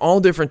learned from all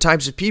different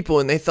types of people.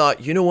 And they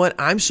thought, you know what?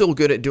 I'm so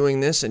good at doing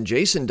this. And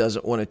Jason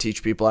doesn't want to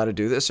teach people how to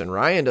do this. And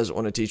Ryan doesn't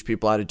want to teach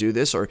people how to do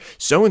this. Or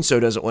so-and-so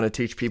doesn't want to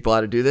teach people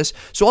how to do this.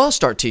 So I'll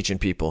start teaching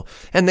people.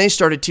 And they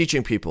started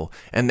teaching people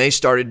and they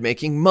started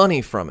making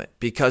money from it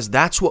because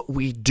that's what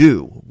we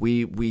do.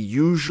 We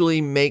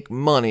usually make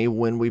money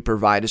when we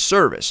provide a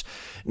service.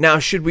 Now,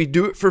 should we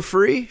do it for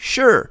free?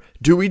 Sure.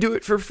 Do we do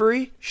it for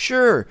free?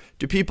 Sure.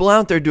 Do people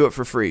out there do it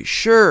for free?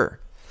 Sure.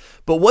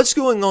 But what's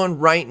going on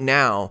right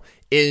now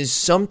is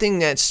something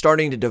that's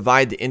starting to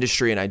divide the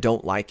industry, and I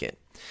don't like it.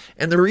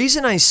 And the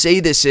reason I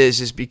say this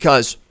is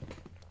because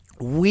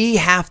we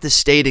have to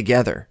stay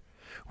together.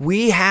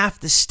 We have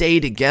to stay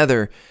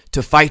together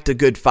to fight the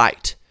good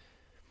fight.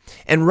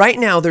 And right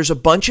now, there's a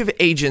bunch of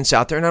agents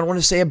out there, and I don't want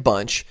to say a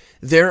bunch.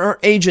 There are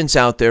agents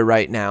out there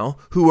right now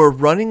who are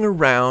running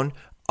around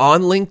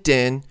on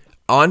LinkedIn,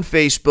 on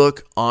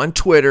Facebook, on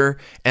Twitter,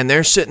 and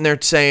they're sitting there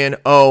saying,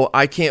 oh,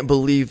 I can't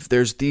believe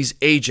there's these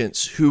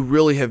agents who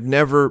really have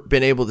never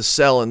been able to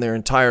sell in their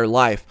entire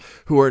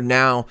life who are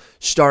now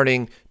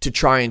starting to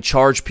try and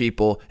charge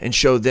people and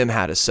show them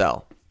how to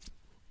sell.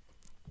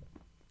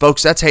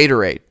 Folks, that's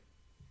haterade.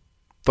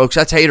 Folks,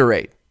 that's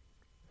haterade.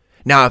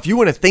 Now, if you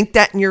want to think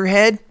that in your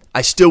head,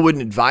 I still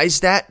wouldn't advise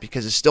that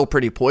because it's still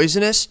pretty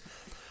poisonous.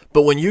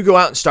 But when you go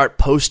out and start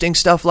posting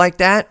stuff like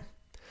that,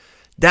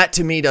 that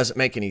to me doesn't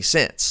make any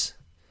sense.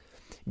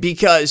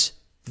 Because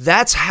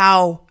that's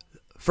how,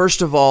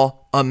 first of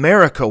all,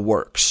 America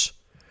works.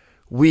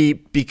 We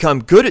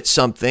become good at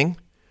something,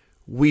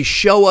 we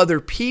show other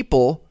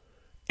people,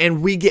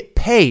 and we get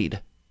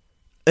paid.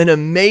 An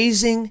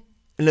amazing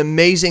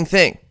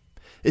thing.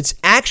 It's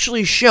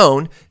actually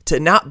shown to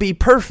not be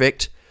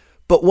perfect,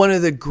 but one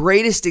of the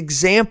greatest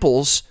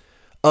examples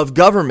of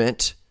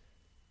government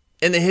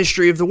in the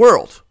history of the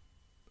world,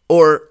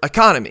 or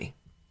economy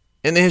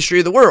in the history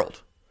of the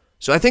world.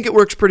 So I think it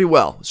works pretty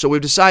well. So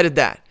we've decided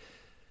that.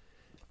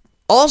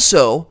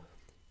 Also,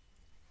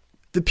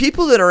 the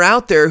people that are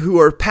out there who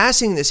are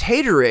passing this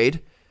haterade,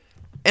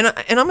 and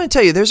I'm going to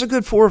tell you, there's a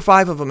good 4 or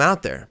 5 of them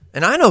out there.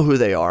 And I know who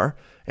they are.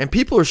 And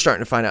people are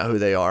starting to find out who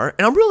they are.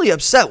 And I'm really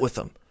upset with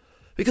them.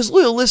 Because,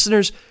 loyal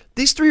listeners,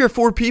 these 3 or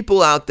 4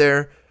 people out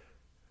there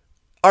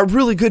are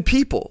really good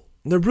people.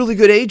 They're really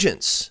good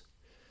agents.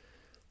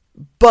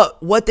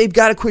 But what they've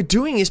got to quit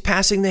doing is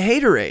passing the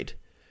haterade.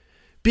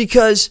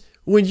 Because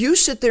when you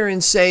sit there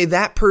and say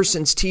that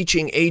person's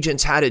teaching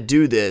agents how to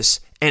do this,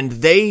 and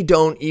they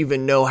don't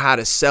even know how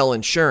to sell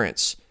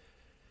insurance,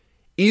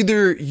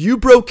 either you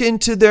broke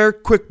into their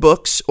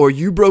QuickBooks or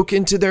you broke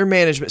into their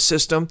management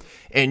system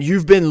and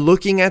you've been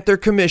looking at their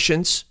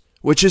commissions,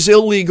 which is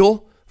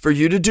illegal for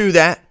you to do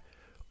that,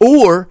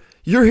 or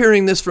you're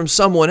hearing this from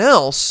someone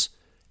else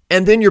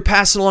and then you're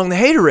passing along the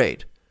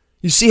haterade.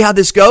 You see how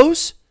this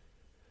goes?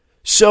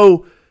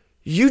 So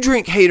you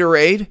drink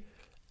haterade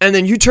and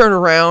then you turn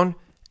around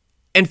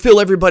and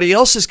fill everybody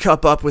else's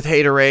cup up with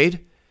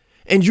haterade,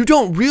 and you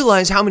don't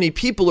realize how many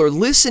people are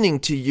listening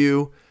to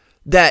you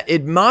that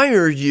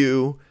admire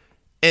you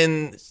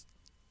and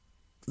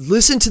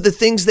listen to the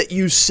things that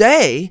you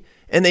say,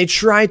 and they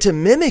try to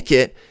mimic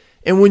it.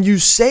 And when you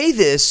say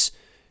this,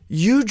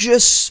 you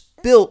just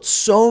filled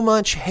so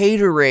much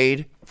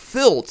haterade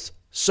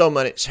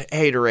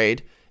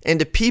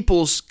into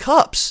people's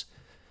cups.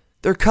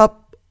 Their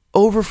cup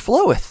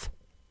overfloweth.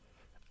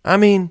 I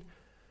mean,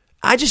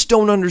 I just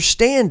don't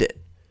understand it.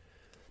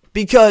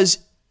 Because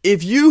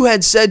if you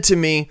had said to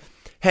me,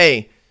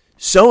 hey,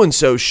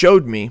 so-and-so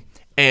showed me,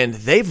 and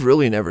they've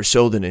really never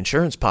sold an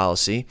insurance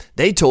policy.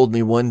 They told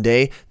me one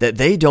day that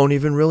they don't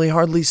even really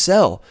hardly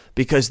sell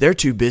because they're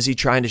too busy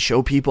trying to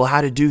show people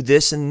how to do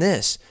this and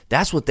this.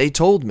 That's what they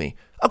told me.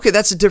 Okay,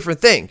 that's a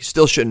different thing.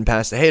 Still shouldn't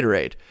pass the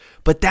haterade.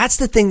 But that's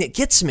the thing that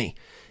gets me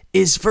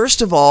is,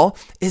 first of all,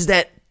 is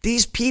that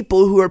these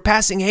people who are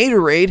passing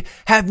haterade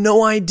have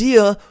no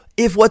idea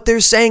if what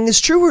they're saying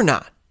is true or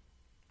not.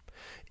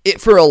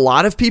 For a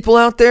lot of people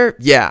out there,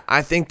 yeah,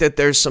 I think that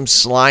there's some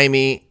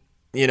slimy,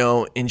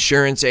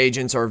 insurance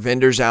agents or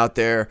vendors out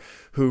there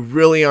who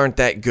really aren't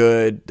that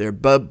good. They're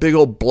big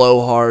old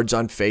blowhards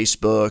on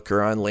Facebook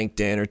or on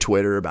LinkedIn or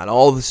Twitter about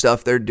all the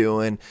stuff they're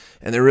doing,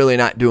 and they're really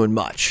not doing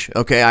much.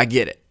 Okay, I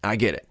get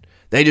it.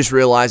 They just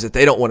realize that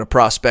they don't want to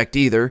prospect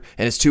either,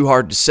 and it's too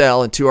hard to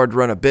sell and too hard to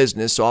run a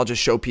business, so I'll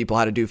just show people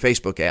how to do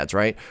Facebook ads,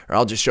 right? Or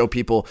I'll just show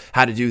people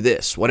how to do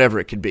this, whatever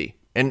it could be.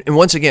 And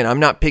once again, I'm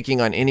not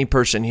picking on any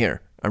person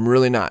here. I'm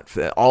really not.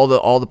 All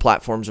the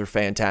platforms are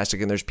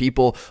fantastic, and there's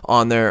people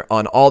on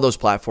all those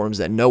platforms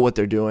that know what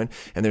they're doing,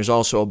 and there's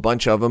also a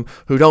bunch of them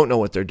who don't know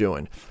what they're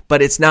doing.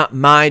 But it's not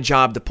my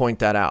job to point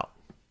that out.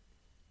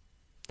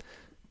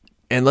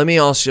 And let me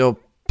also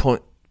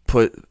put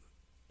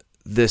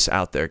this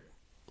out there,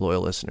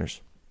 loyal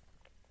listeners.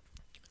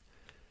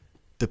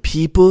 The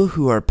people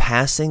who are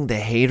passing the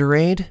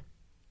haterade,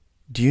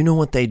 do you know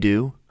what they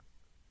do?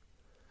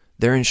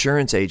 They're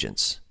insurance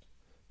agents.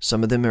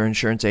 Some of them are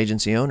insurance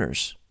agency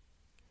owners.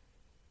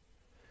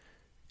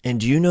 And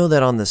do you know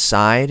that on the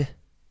side,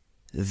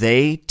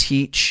 they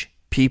teach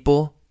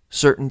people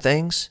certain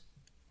things?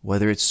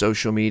 Whether it's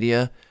social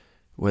media,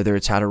 whether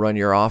it's how to run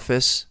your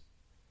office.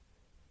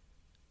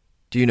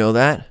 Do you know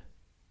that?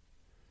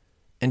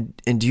 And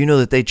do you know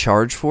that they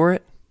charge for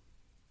it?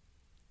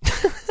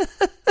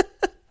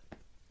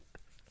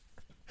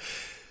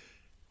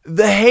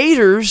 The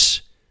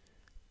haters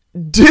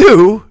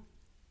do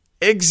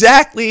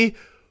exactly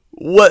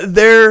what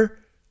they're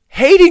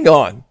hating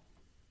on.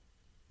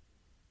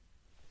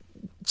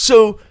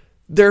 So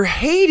they're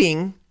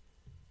hating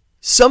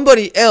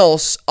somebody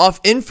else off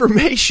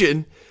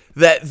information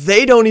that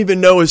they don't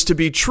even know is to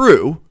be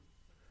true,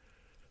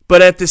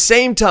 but at the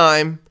same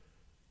time,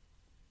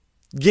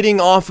 getting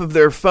off of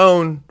their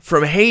phone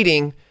from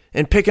hating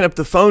and picking up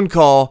the phone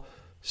call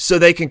so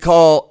they can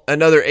call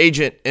another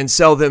agent and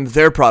sell them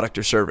their product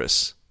or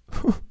service.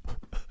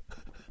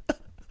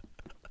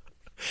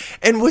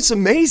 And what's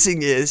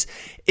amazing is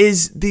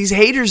these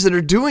haters that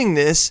are doing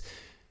this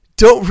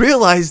don't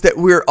realize that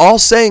we're all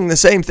saying the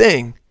same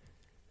thing.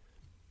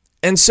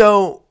 And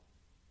so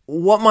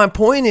what my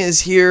point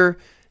is here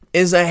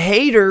is a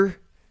hater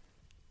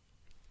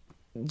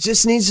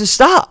just needs to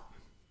stop.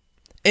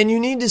 And you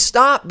need to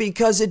stop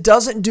because it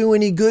doesn't do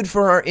any good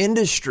for our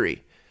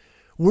industry.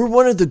 We're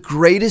one of the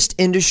greatest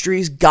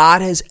industries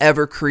God has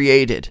ever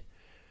created.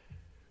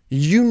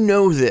 You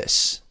know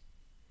this.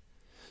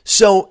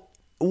 So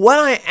what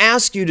I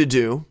ask you to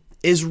do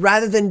is,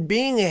 rather than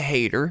being a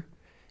hater,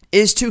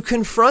 is to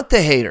confront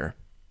the hater.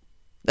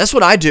 That's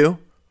what I do.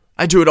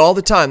 I do it all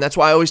the time. That's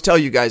why I always tell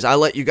you guys, I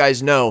let you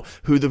guys know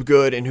who the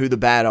good and who the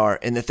bad are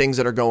and the things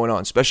that are going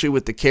on, especially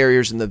with the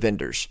carriers and the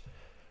vendors.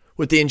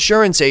 With the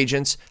insurance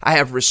agents, I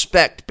have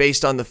respect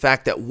based on the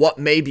fact that what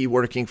may be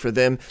working for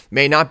them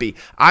may not be.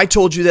 I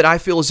told you that I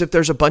feel as if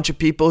there's a bunch of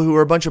people who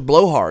are a bunch of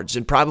blowhards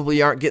and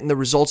probably aren't getting the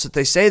results that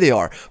they say they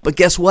are. But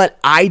guess what?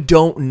 I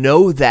don't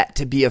know that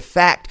to be a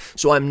fact,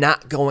 so I'm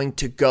not going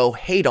to go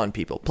hate on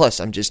people. Plus,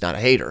 I'm just not a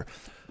hater.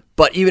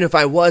 But even if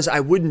I was,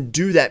 I wouldn't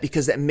do that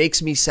because that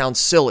makes me sound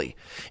silly.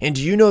 And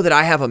do you know that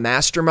I have a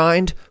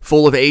mastermind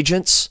full of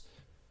agents?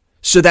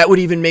 So that would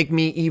even make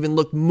me even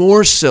look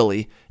more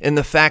silly in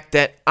the fact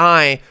that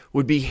I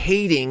would be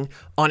hating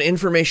on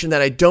information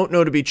that I don't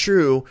know to be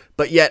true,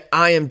 but yet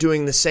I am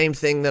doing the same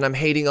thing that I'm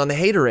hating on the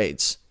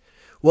haterades.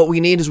 What we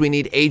need is we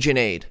need agent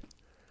aid.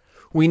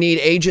 We need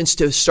agents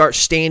to start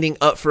standing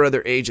up for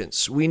other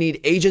agents. We need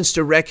agents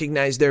to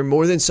recognize they're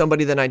more than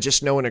somebody that I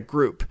just know in a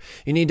group.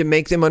 You need to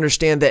make them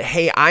understand that,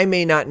 hey, I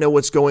may not know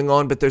what's going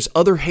on, but there's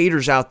other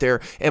haters out there.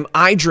 Am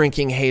I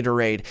drinking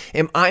haterade?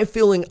 Am I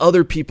filling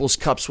other people's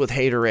cups with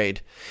haterade?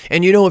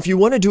 And if you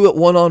want to do it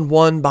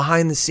one-on-one,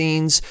 behind the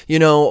scenes,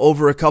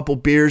 over a couple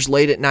beers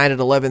late at night at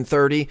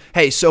 11:30,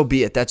 hey, so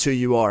be it. That's who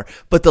you are.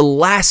 But the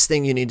last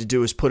thing you need to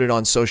do is put it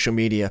on social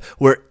media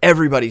where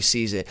everybody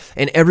sees it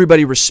and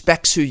everybody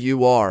respects who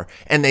you are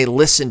and they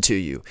listen to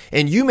you.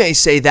 And you may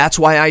say, that's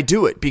why I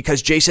do it,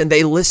 because Jason,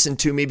 they listen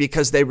to me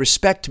because they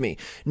respect me.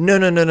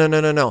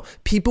 No.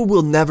 People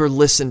will never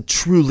listen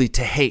truly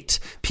to hate.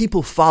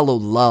 People follow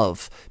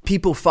love.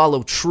 People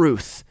follow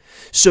truth.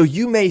 So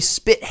you may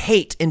spit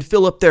hate and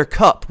fill up their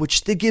cup,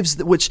 which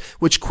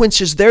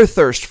quenches their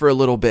thirst for a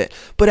little bit.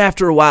 But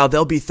after a while,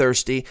 they'll be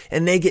thirsty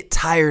and they get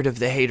tired of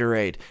the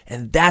haterade.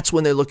 And that's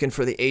when they're looking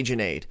for the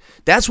agent aid.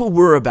 That's what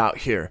we're about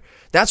here.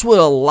 That's what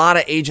a lot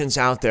of agents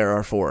out there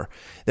are for.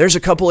 There's a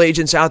couple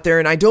agents out there,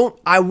 and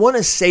I want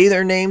to say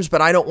their names,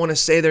 but I don't want to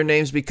say their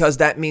names because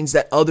that means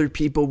that other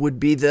people would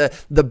be the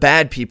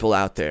bad people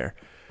out there.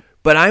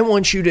 But I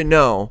want you to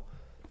know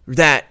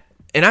that,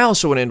 and I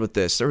also want to end with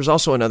this. There was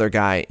also another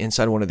guy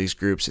inside one of these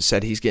groups that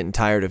said he's getting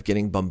tired of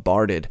getting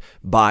bombarded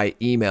by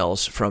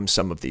emails from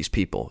some of these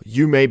people.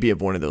 You may be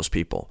of one of those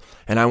people.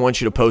 And I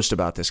want you to post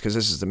about this because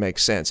this is to make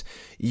sense.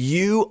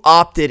 You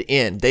opted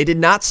in. They did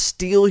not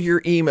steal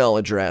your email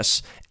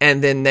address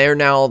and then they're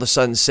now all of a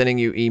sudden sending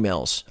you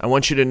emails. I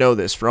want you to know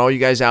this. For all you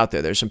guys out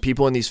there, there's some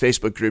people in these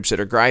Facebook groups that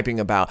are griping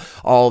about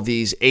all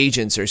these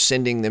agents are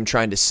sending them,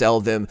 trying to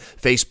sell them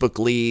Facebook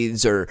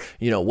leads or,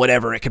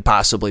 whatever it could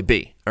possibly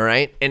be. All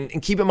right. And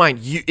keep in mind,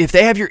 if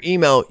they have your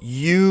email,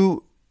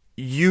 you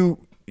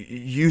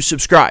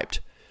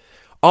subscribed.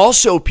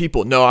 Also,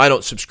 people, no, I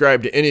don't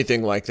subscribe to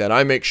anything like that.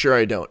 I make sure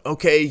I don't.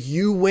 Okay,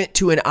 you went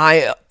to an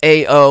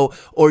IAO,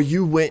 or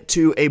you went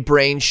to a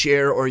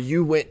BrainShare, or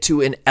you went to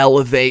an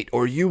Elevate,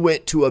 or you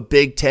went to a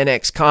big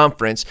 10X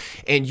conference,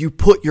 and you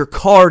put your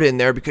card in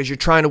there because you're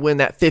trying to win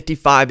that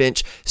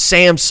 55-inch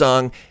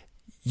Samsung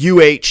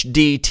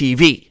UHD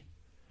TV.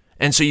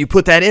 And so you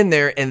put that in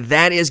there, and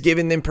that is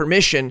giving them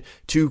permission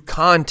to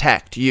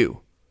contact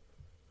you.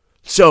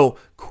 So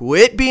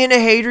quit being a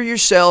hater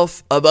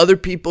yourself of other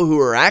people who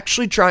are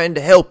actually trying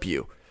to help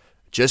you.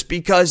 Just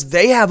because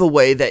they have a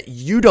way that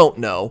you don't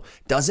know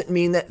doesn't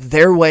mean that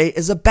their way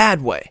is a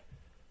bad way.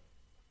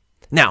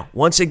 Now,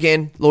 once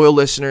again, loyal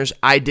listeners,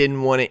 I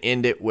didn't want to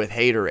end it with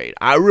haterade.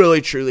 I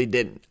really, truly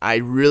didn't.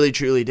 I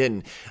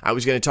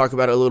was going to talk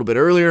about it a little bit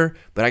earlier,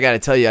 but I got to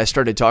tell you, I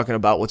started talking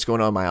about what's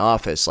going on in my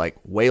office like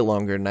way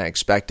longer than I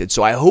expected.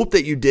 So I hope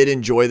that you did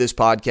enjoy this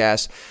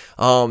podcast.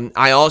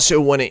 I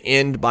also want to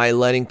end by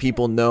letting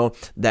people know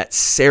that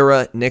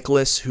Sarah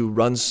Nicholas, who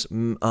runs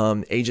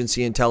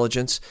Agency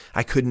Intelligence,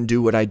 I couldn't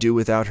do what I do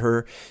without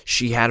her.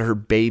 She had her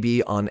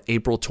baby on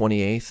April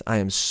 28th. I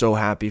am so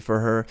happy for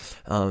her.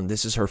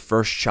 This is her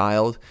first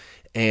child,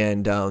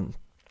 and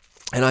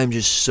I'm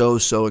just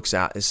so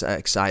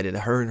excited.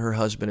 Her and her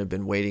husband have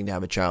been waiting to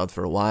have a child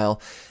for a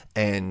while,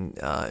 and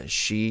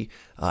she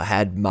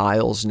had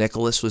Miles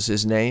Nicholas was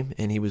his name,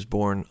 and he was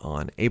born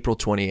on April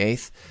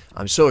 28th.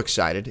 I'm so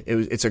excited.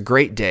 It's a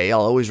great day.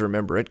 I'll always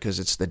remember it because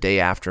it's the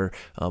day after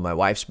my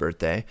wife's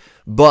birthday.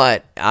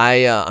 But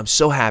I'm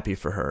so happy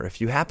for her.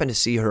 If you happen to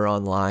see her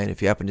online,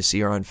 if you happen to see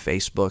her on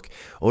Facebook,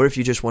 or if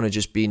you just want to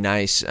just be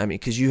nice,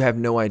 because you have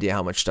no idea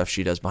how much stuff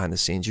she does behind the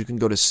scenes, you can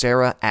go to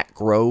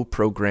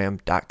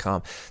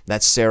sarah@growprogram.com.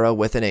 That's Sarah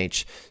with an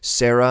H.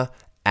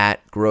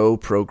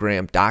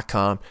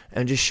 Sarah@growprogram.com,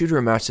 and just shoot her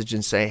a message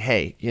and say,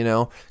 hey,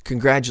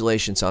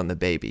 congratulations on the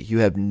baby. You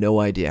have no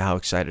idea how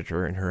excited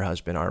her and her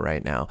husband are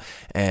right now,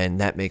 and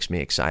that makes me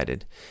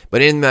excited.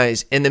 But in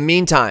the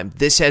meantime,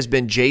 this has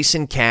been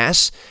Jason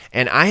Cass,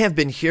 and I have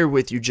been here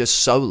with you just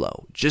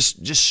solo,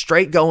 just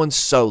straight going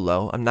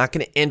solo. I'm not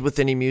going to end with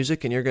any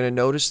music, and you're going to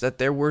notice that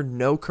there were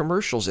no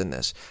commercials in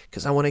this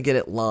because I want to get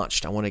it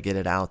launched. I want to get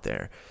it out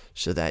there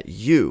so that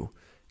you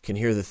can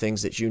hear the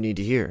things that you need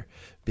to hear.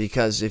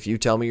 Because if you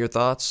tell me your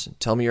thoughts,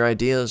 tell me your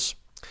ideas,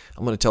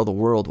 I'm going to tell the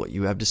world what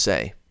you have to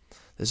say.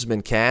 This has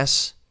been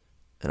Cass,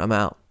 and I'm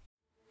out.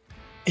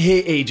 Hey,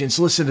 agents,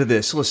 listen to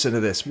this.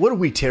 What are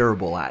we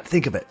terrible at?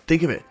 Think of it.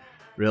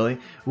 really.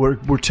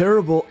 We're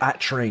terrible at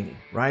training,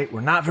 right?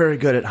 We're not very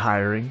good at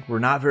hiring. We're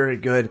not very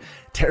good,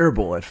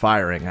 terrible at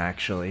firing,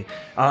 actually.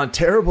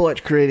 Terrible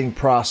at creating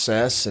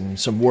process and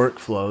some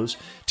workflows.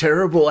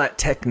 Terrible at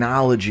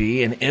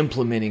technology and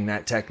implementing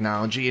that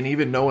technology and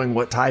even knowing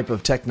what type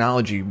of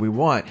technology we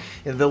want.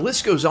 And the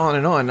list goes on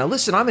and on. Now,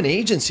 listen, I'm an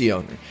agency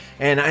owner,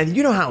 and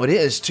you know how it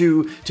is.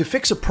 To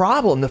fix a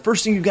problem, the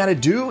first thing you got to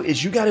do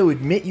is you got to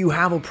admit you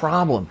have a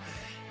problem.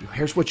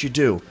 Here's what you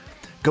do.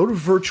 Go to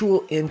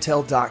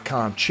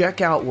virtualintel.com.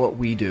 Check out what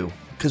we do,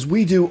 because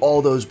we do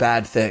all those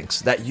bad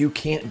things that you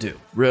can't do,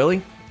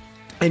 really.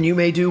 And you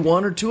may do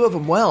one or two of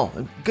them well.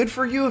 Good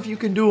for you if you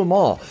can do them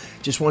all.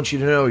 Just want you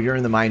to know you're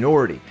in the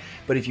minority.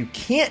 But if you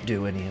can't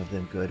do any of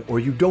them good, or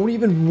you don't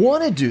even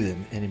want to do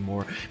them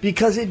anymore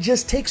because it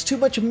just takes too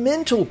much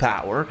mental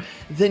power,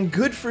 then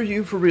good for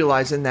you for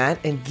realizing that,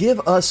 and give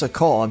us a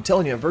call. I'm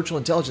telling you, at Virtual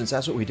Intelligence,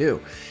 that's what we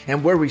do.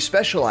 And where we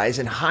specialize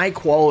in high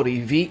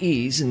quality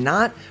VEs,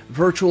 not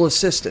virtual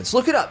assistants.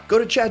 Look it up. Go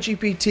to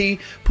ChatGPT,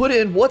 put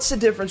in what's the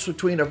difference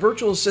between a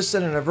virtual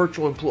assistant and a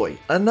virtual employee.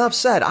 Enough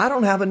said. I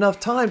don't have enough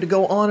time to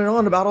go on and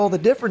on about all the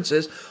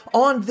differences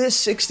on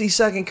this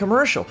 60-second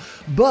commercial.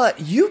 But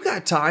you've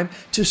got time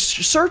to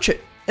search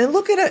it and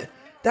look at it.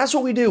 That's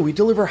what we do. We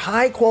deliver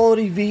high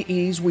quality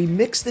VEs. We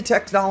mix the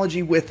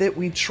technology with it.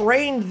 We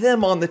train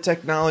them on the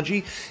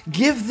technology,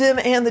 give them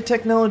and the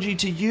technology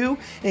to you,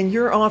 and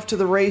you're off to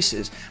the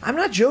races. I'm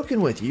not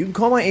joking with you. You can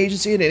call my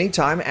agency at any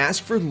time,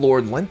 ask for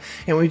Lordland,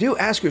 and when we do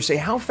ask her, say,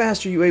 how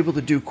fast are you able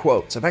to do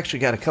quotes? I've actually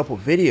got a couple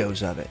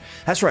videos of it.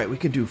 That's right. We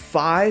can do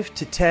 5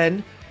 to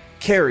 10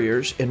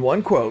 carriers in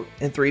one quote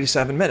in 3 to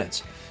 7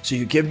 minutes. So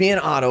you give me an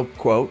auto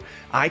quote,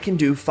 I can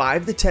do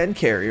 5 to 10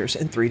 carriers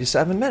in 3 to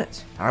 7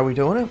 minutes. How are we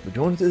doing it? We're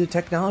doing it through the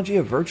technology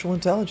of virtual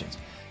intelligence.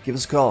 Give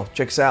us a call.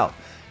 Check us out.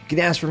 You can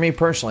ask for me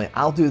personally.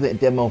 I'll do the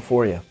demo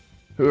for you.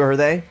 Who are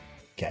they?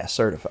 CAS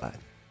certified.